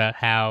questions about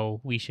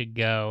how we should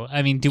go.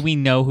 I mean, do we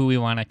know who we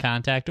want to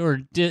contact,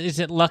 or is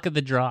it luck of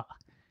the draw?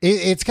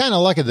 It's kind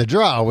of luck of the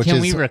draw, which Can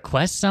is... we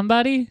request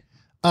somebody?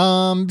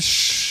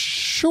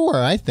 Sure,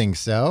 I think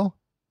so.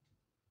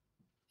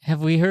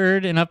 Have we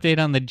heard an update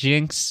on the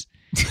Jinx?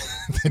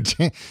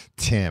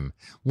 Tim,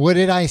 what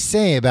did I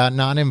say about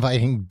not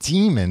inviting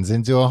demons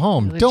into a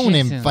home? The Don't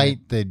Jinx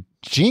invite the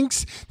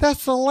Jinx.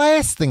 That's the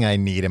last thing I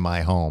need in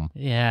my home.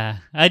 Yeah,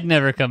 I'd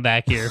never come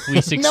back here if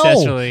we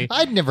successfully... No,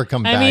 I'd never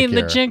come back I mean,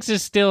 here. the Jinx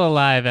is still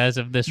alive as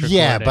of this recording.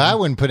 Yeah, but I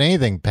wouldn't put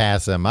anything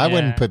past him. I Yeah.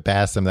 wouldn't put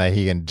past him that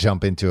he can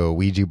jump into a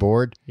Ouija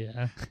board.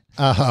 Yeah.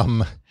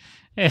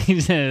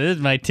 This is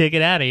my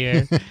ticket out of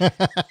here.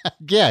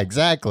 Yeah,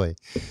 exactly.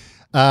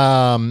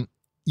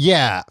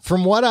 Yeah,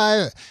 from what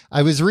I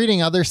was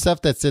reading other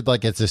stuff that said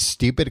like it's a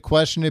stupid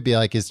question to be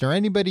like, is there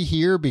anybody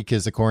here?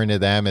 Because according to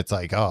them, it's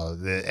like,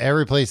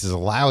 every place is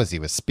lousy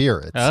with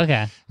spirits.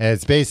 Okay. And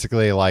it's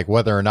basically like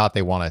whether or not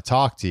they want to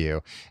talk to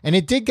you. And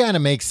it did kind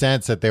of make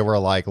sense that they were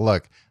like,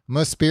 look,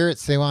 most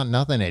spirits, they want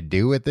nothing to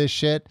do with this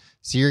shit.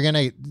 So you're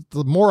going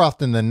to, more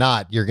often than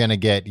not, you're going to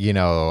get,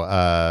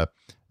 the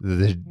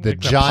Like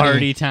Johnny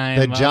party time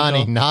the Johnny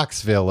uncle.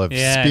 Knoxville of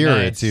Yeah,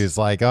 spirits nice. who's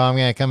like, I'm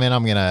going to come in,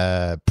 I'm going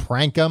to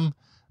prank them.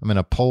 I'm going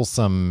to pull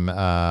some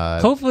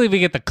Hopefully we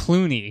get the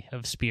Clooney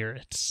of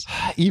spirits.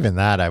 even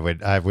that I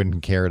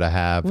wouldn't care to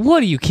have.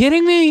 What, are you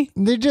kidding me?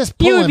 They're just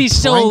You pulling would be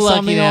so pranks on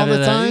lucky me to all have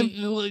the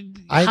time.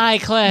 High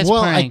class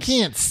Well, pranks. I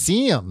can't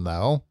see him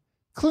though.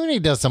 Clooney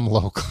does some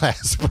low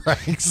class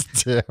pranks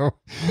too.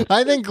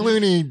 I think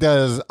Clooney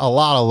does a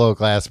lot of low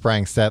class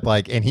pranks that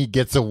and he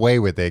gets away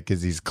with it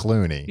because he's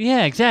Clooney.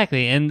 Yeah,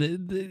 exactly.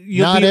 And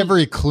Not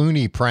every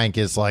Clooney prank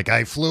is like,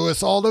 I flew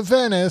us all to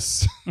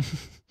Venice.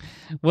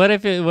 What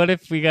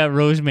if we got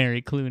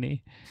Rosemary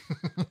Clooney,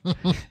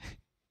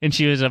 and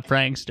she was a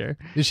prankster?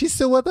 Is she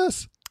still with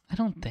us? I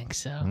don't think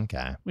so.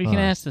 Okay. We can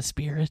ask the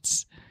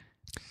spirits.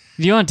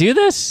 Do you want to do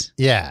this?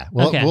 Yeah.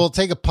 Well, Okay. We'll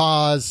take a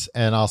pause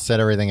and I'll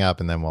set everything up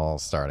and then we'll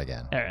start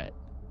again. All right.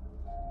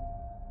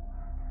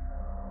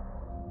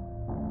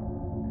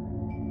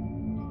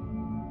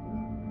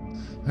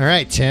 All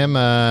right, Tim.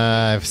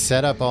 I've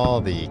set up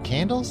all the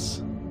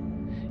candles.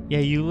 Yeah,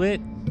 you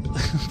lit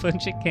a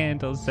bunch of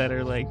candles that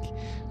are like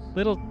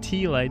little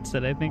tea lights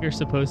that I think are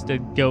supposed to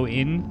go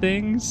in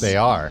things. They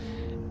are.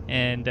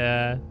 And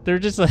they're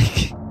just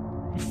like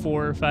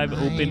 4 or 5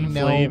 open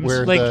know flames,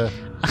 where like the-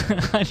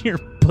 on your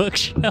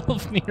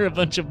bookshelf near a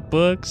bunch of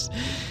books.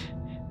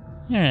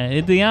 All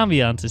right, the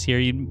ambiance is here.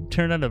 You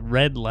turn on a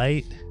red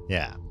light.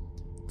 Yeah.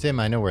 Tim,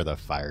 I know where the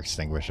fire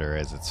extinguisher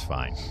is. It's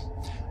fine.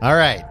 All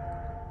right.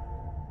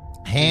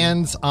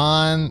 Hands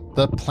on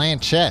the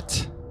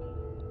planchette.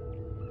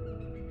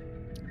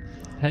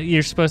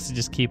 You're supposed to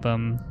just keep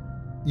them.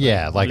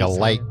 Yeah, like a Loose.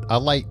 light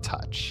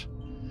touch.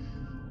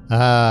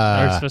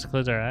 Are we supposed to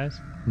close our eyes?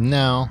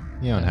 No,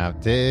 you don't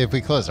have to. If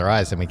we close our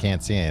eyes, then we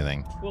can't see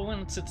anything. Well,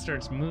 once it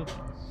starts moving.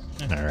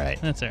 Okay. All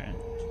right. That's all right.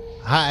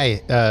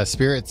 Hi,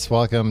 spirits.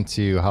 Welcome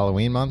to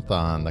Halloween month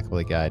on The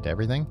Complete Guide to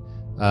Everything.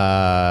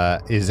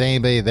 Is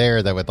anybody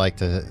there that would like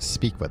to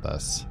speak with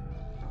us?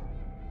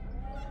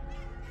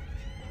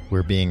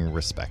 We're being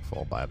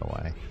respectful, by the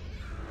way.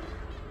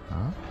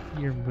 Huh?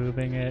 You're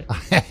moving it.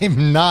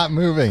 I'm not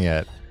moving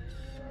it.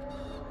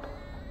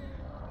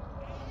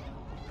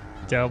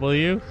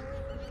 W.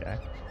 Okay.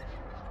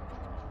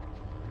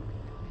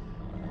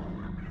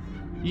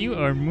 You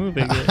are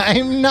moving it.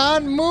 I'm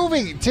not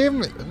moving.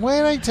 Tim, what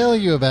did I tell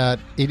you about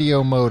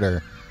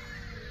idiomotor?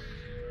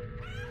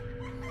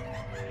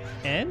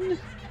 N?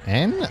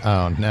 N?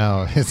 Oh,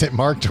 no. Is it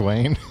Mark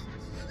Twain?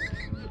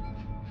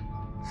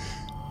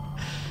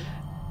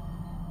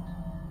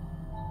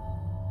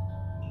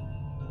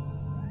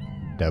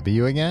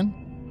 W again?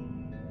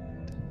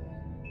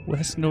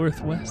 West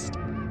Northwest.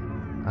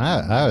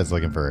 I was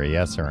looking for a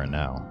yes or a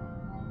no.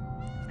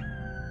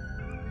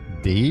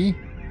 D?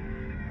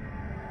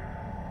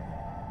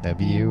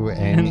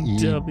 W-N-E?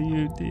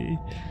 WD.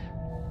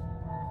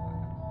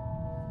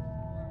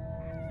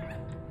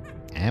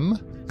 M?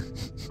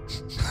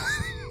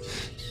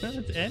 No,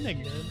 it's N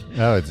again.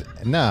 Oh, it's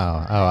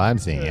no. Oh, I'm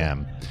seeing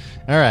M.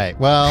 All right.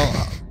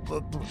 Well,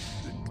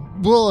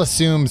 we'll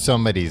assume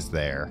somebody's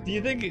there. Do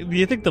you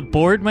think the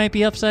board might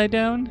be upside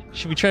down?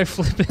 Should we try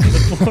flipping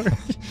the board?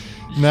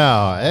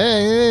 No,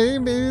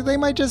 they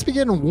might just be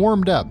getting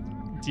warmed up.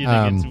 Do you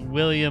think it's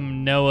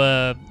William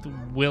Noah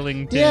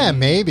Willington? Yeah,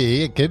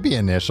 maybe it could be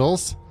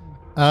initials.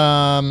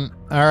 All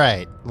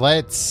right,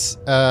 let's.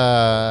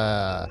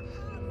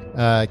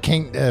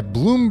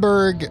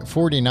 Bloomberg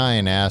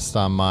 49 asked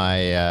on my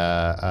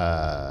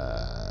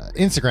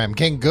Instagram,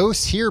 can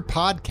ghosts hear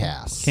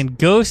podcasts? Can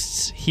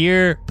ghosts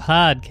hear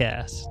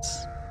podcasts?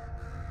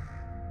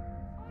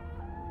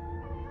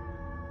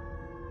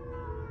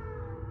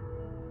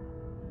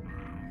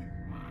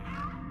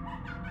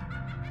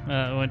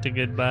 It went to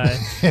goodbye.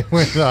 It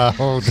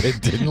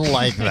didn't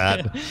like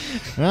that. All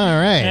right. All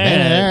right.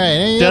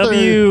 Any other-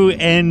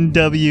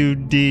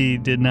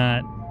 WNWD did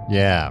not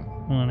Yeah.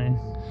 want to.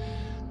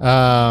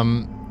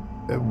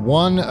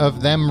 one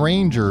of them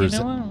rangers. You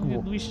know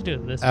what? We should do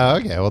it this way. Oh,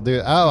 okay, we'll do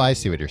it. Oh, I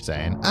see what you're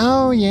saying.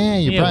 Oh, yeah,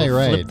 you're probably we'll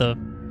right. Flip the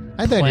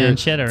I thought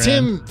planchette around.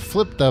 Tim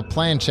flipped the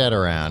planchette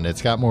around.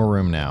 It's got more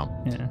room now.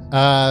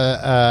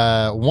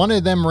 Yeah. One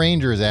of them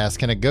rangers asked,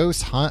 can a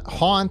ghost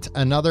haunt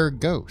another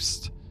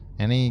ghost?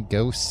 Any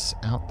ghosts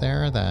out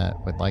there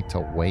that would like to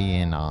weigh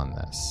in on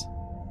this?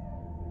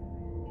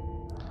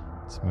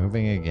 It's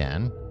moving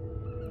again.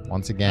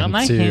 Once again,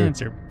 my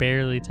hands are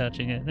barely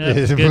touching it. Oh,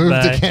 it goodbye.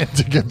 moved again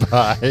to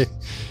goodbye.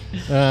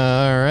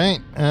 All right.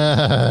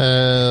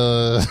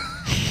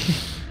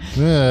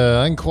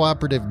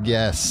 Uncooperative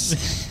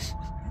guests.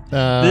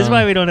 This is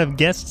why we don't have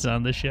guests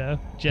on the show,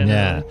 generally.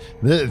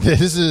 Yeah.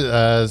 This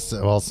is,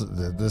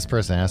 this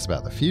person asked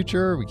about the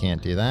future. We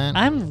can't do that.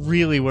 I'm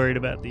really worried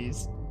about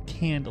these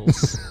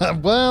candles.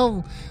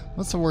 Well,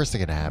 what's the worst that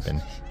could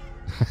happen?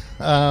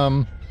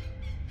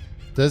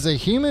 Does a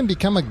human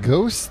become a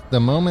ghost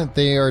the moment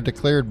they are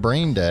declared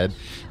brain dead?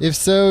 If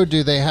so,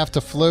 do they have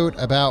to float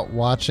about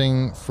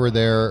waiting for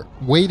their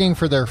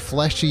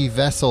fleshy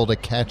vessel to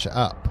catch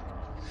up?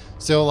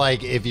 So,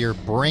 like, if your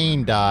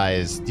brain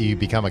dies, do you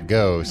become a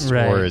ghost?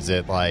 Right. Or is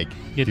it like,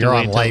 You have to you're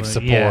wait on life till-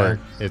 support, yeah.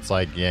 it's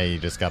like, yeah, you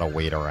just got to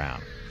wait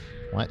around.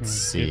 Let's Good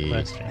see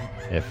question.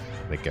 if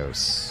the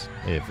ghost,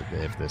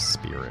 if the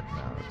spirit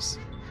knows.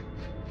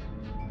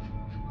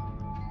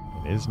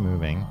 It is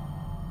moving.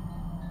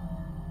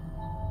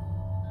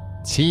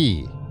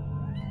 T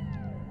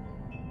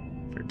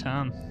For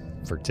Tom.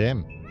 for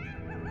Tim.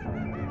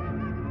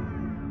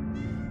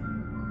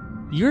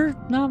 You're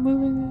not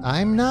moving it?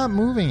 I'm not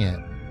moving it.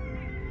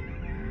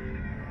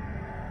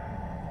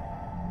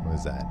 What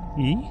is that?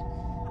 E?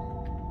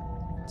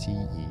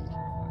 T-E.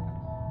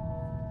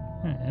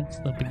 That's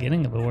the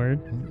beginning of a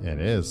word. It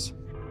is.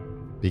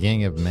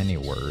 Beginning of many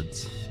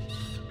words.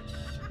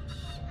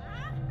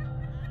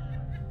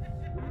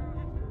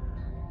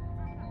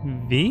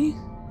 V?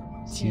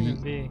 T-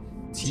 V.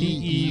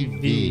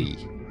 T-E-V.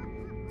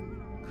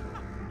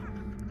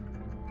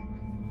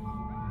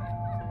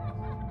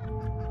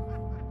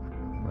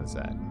 What's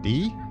that?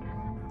 D?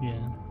 Yeah.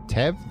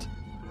 Tevd?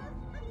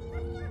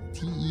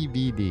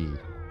 T-E-V-D.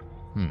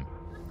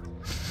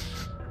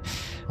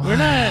 We're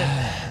not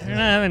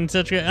having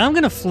such a... I'm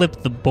going to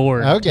flip the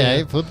board.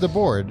 Okay, too. flip the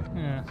board.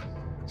 Yeah.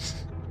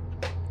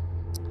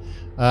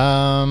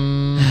 Well,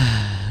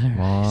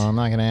 I'm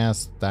not going to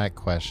ask that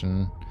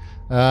question.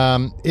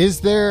 Is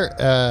there,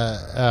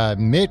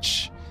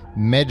 Mitch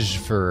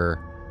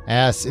Medjfer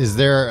asks, is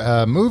there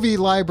a movie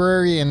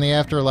library in the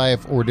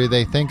afterlife, or do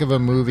they think of a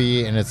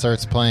movie and it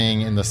starts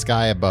playing in the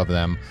sky above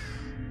them?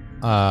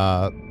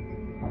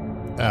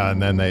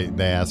 And then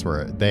they ask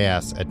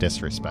a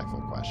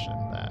disrespectful question.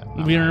 That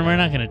We're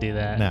not going to do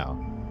that. No.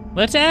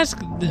 Let's ask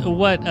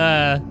what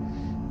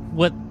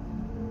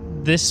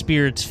this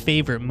spirit's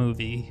favorite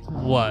movie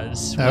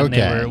was when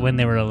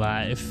they were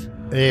alive.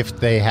 If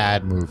they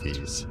had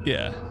movies.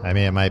 Yeah. I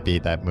mean, it might be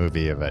that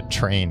movie of a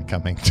train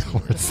coming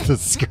towards the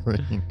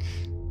screen.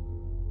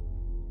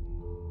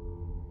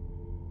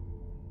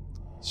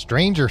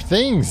 Stranger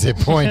Things, it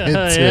pointed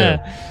to.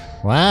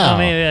 Yeah. Wow. Oh,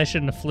 maybe I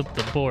shouldn't have flipped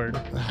the board.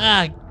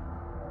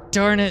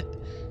 Darn it.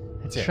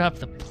 I dropped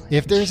the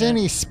If there's planchette.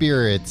 any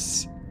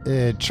spirits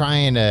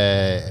trying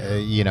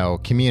to,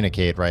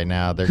 communicate right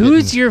now, they're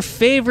Who's your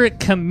favorite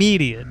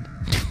comedian?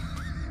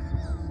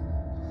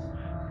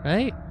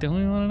 Right? Don't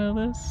we want to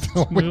know this?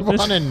 Let's we move this.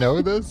 want to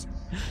know this?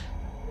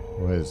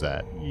 What is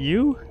that?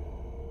 You?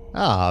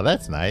 Oh,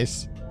 that's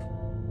nice.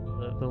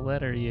 The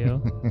letter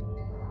U.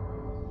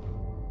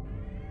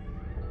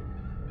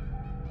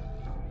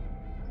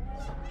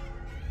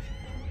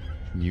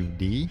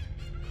 UD?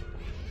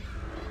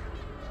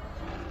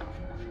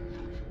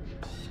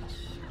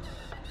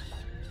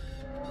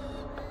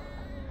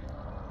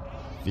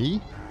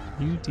 V?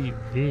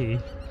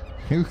 UDV.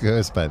 Who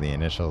goes by the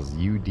initials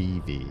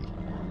UDV?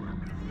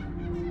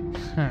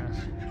 Huh.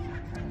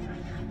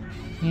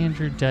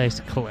 Andrew Dice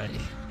Clay.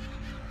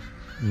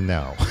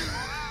 No.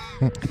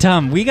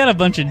 Tom, we got a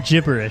bunch of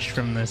gibberish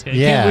from this guy.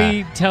 Yeah. Can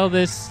we tell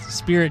this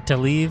spirit to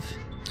leave?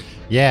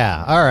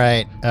 Yeah, all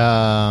right.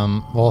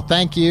 Well,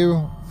 thank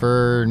you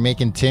for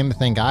making Tim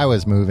think I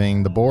was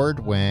moving the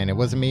board when it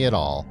wasn't me at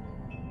all.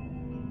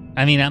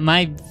 I mean,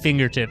 my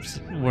fingertips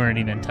weren't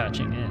even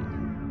touching it.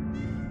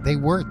 They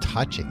were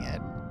touching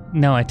it.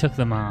 No, I took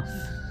them off.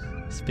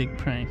 It's a big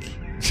prank.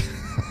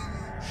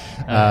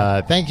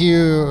 Thank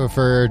you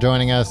for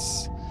joining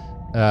us.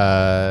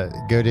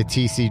 Go to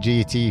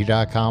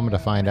tcgt.com to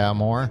find out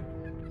more.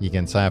 You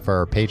can sign up for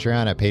our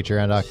Patreon at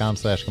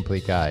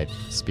patreon.com/complete-guide.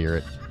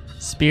 Spirit.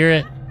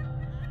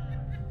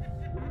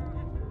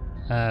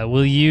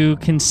 Will you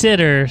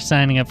consider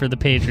signing up for the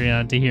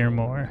Patreon to hear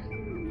more?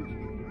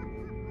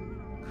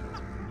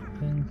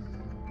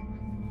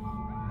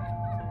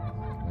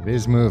 It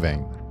is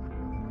moving.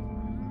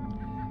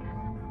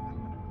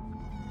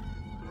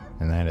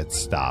 And then it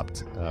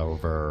stopped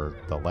over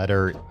the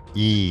letter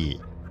E.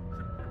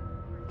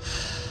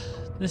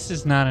 This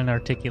is not an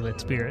articulate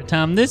spirit,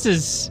 Tom. This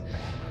has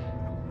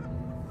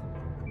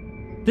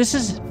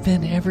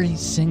been every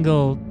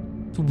single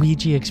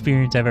Ouija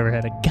experience I've ever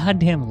had. A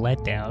goddamn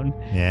letdown.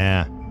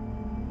 Yeah.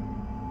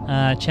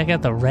 Check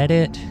out the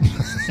Reddit.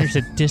 There's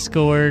a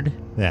Discord.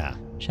 Yeah.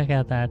 Check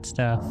out that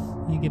stuff.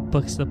 You get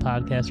books of the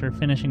podcast. We're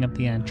finishing up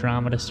the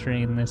Andromeda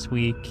stream this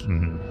week.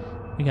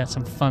 Mm-hmm. We got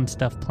some fun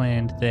stuff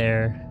planned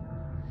there.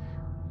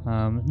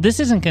 This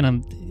isn't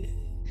gonna...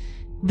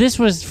 This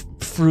was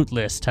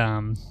fruitless,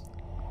 Tom.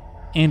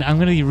 And I'm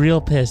gonna be real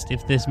pissed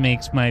if this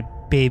makes my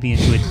baby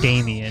into a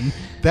Damien.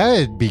 That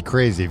would be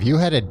crazy. If you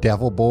had a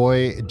devil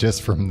boy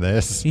just from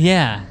this.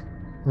 Yeah.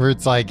 Where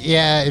it's like,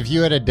 yeah, if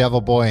you had a devil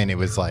boy and it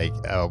was like,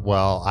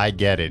 well, I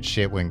get it.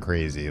 Shit went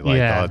crazy. Like,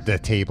 Yeah. the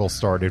table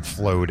started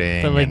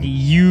floating. But like and-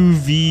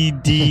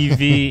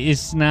 UVDV,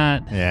 it's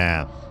not...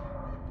 Yeah.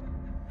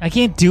 I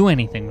can't do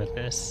anything with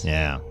this.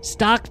 Yeah.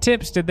 Stock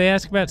tips? Did they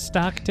ask about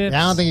stock tips?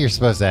 I don't think you're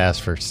supposed to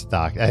ask for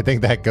stock. I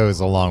think that goes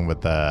along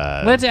with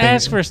the... Let's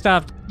ask for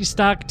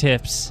stock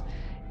tips.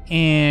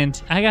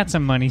 And I got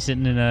some money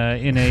sitting in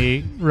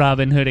a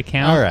Robinhood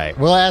account. All right.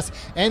 We'll ask.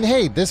 And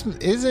hey, this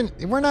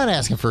isn't... We're not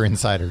asking for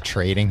insider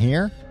trading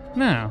here.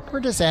 No. We're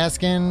just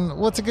asking,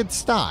 what's a good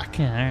stock?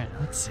 Yeah, all right.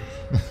 Let's see.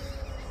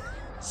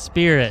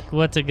 Spirit,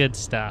 what's a good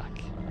stock?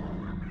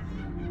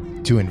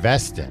 To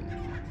invest in.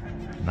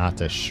 Not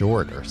to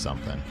short or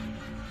something.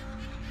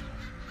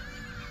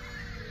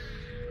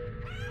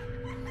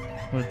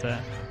 What's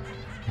that?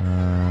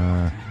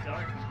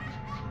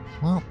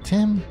 Well,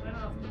 Tim...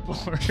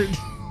 Bored.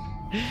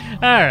 All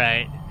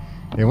right.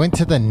 It went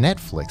to the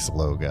Netflix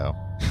logo.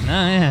 Oh,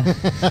 yeah.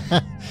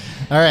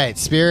 All right,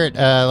 Spirit,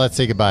 let's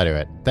say goodbye to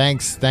it.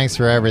 Thanks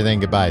for everything.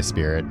 Goodbye,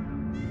 Spirit.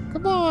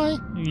 Goodbye.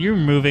 You're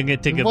moving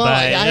it to goodbye. Well,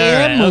 I All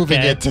am right, moving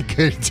okay. it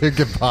to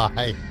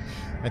goodbye.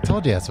 I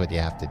told you that's what you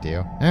have to do.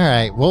 All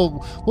right,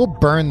 we'll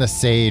burn the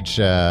sage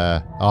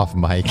off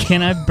mic.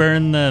 Can I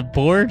burn the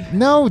board?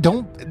 No,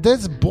 don't.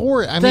 That's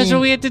bored. That's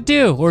what we had to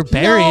do. Or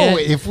bury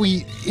it. if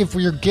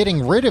we're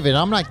getting rid of it,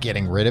 I'm not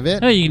getting rid of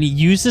it. Oh, you're going to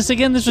use this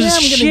again? This was Yeah,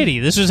 I'm gonna-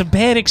 shitty. This was a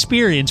bad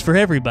experience for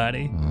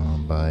everybody. Oh,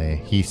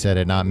 boy. He said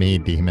it, not me,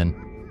 demon.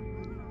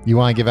 You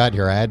want to give out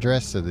your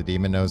address so the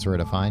demon knows where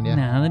to find you?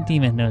 No, the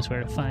demon knows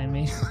where to find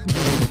me.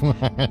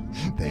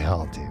 They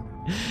all do.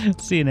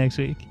 See you next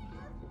week.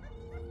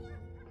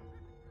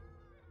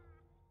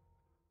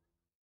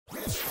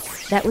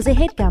 That was a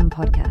HeadGum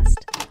podcast.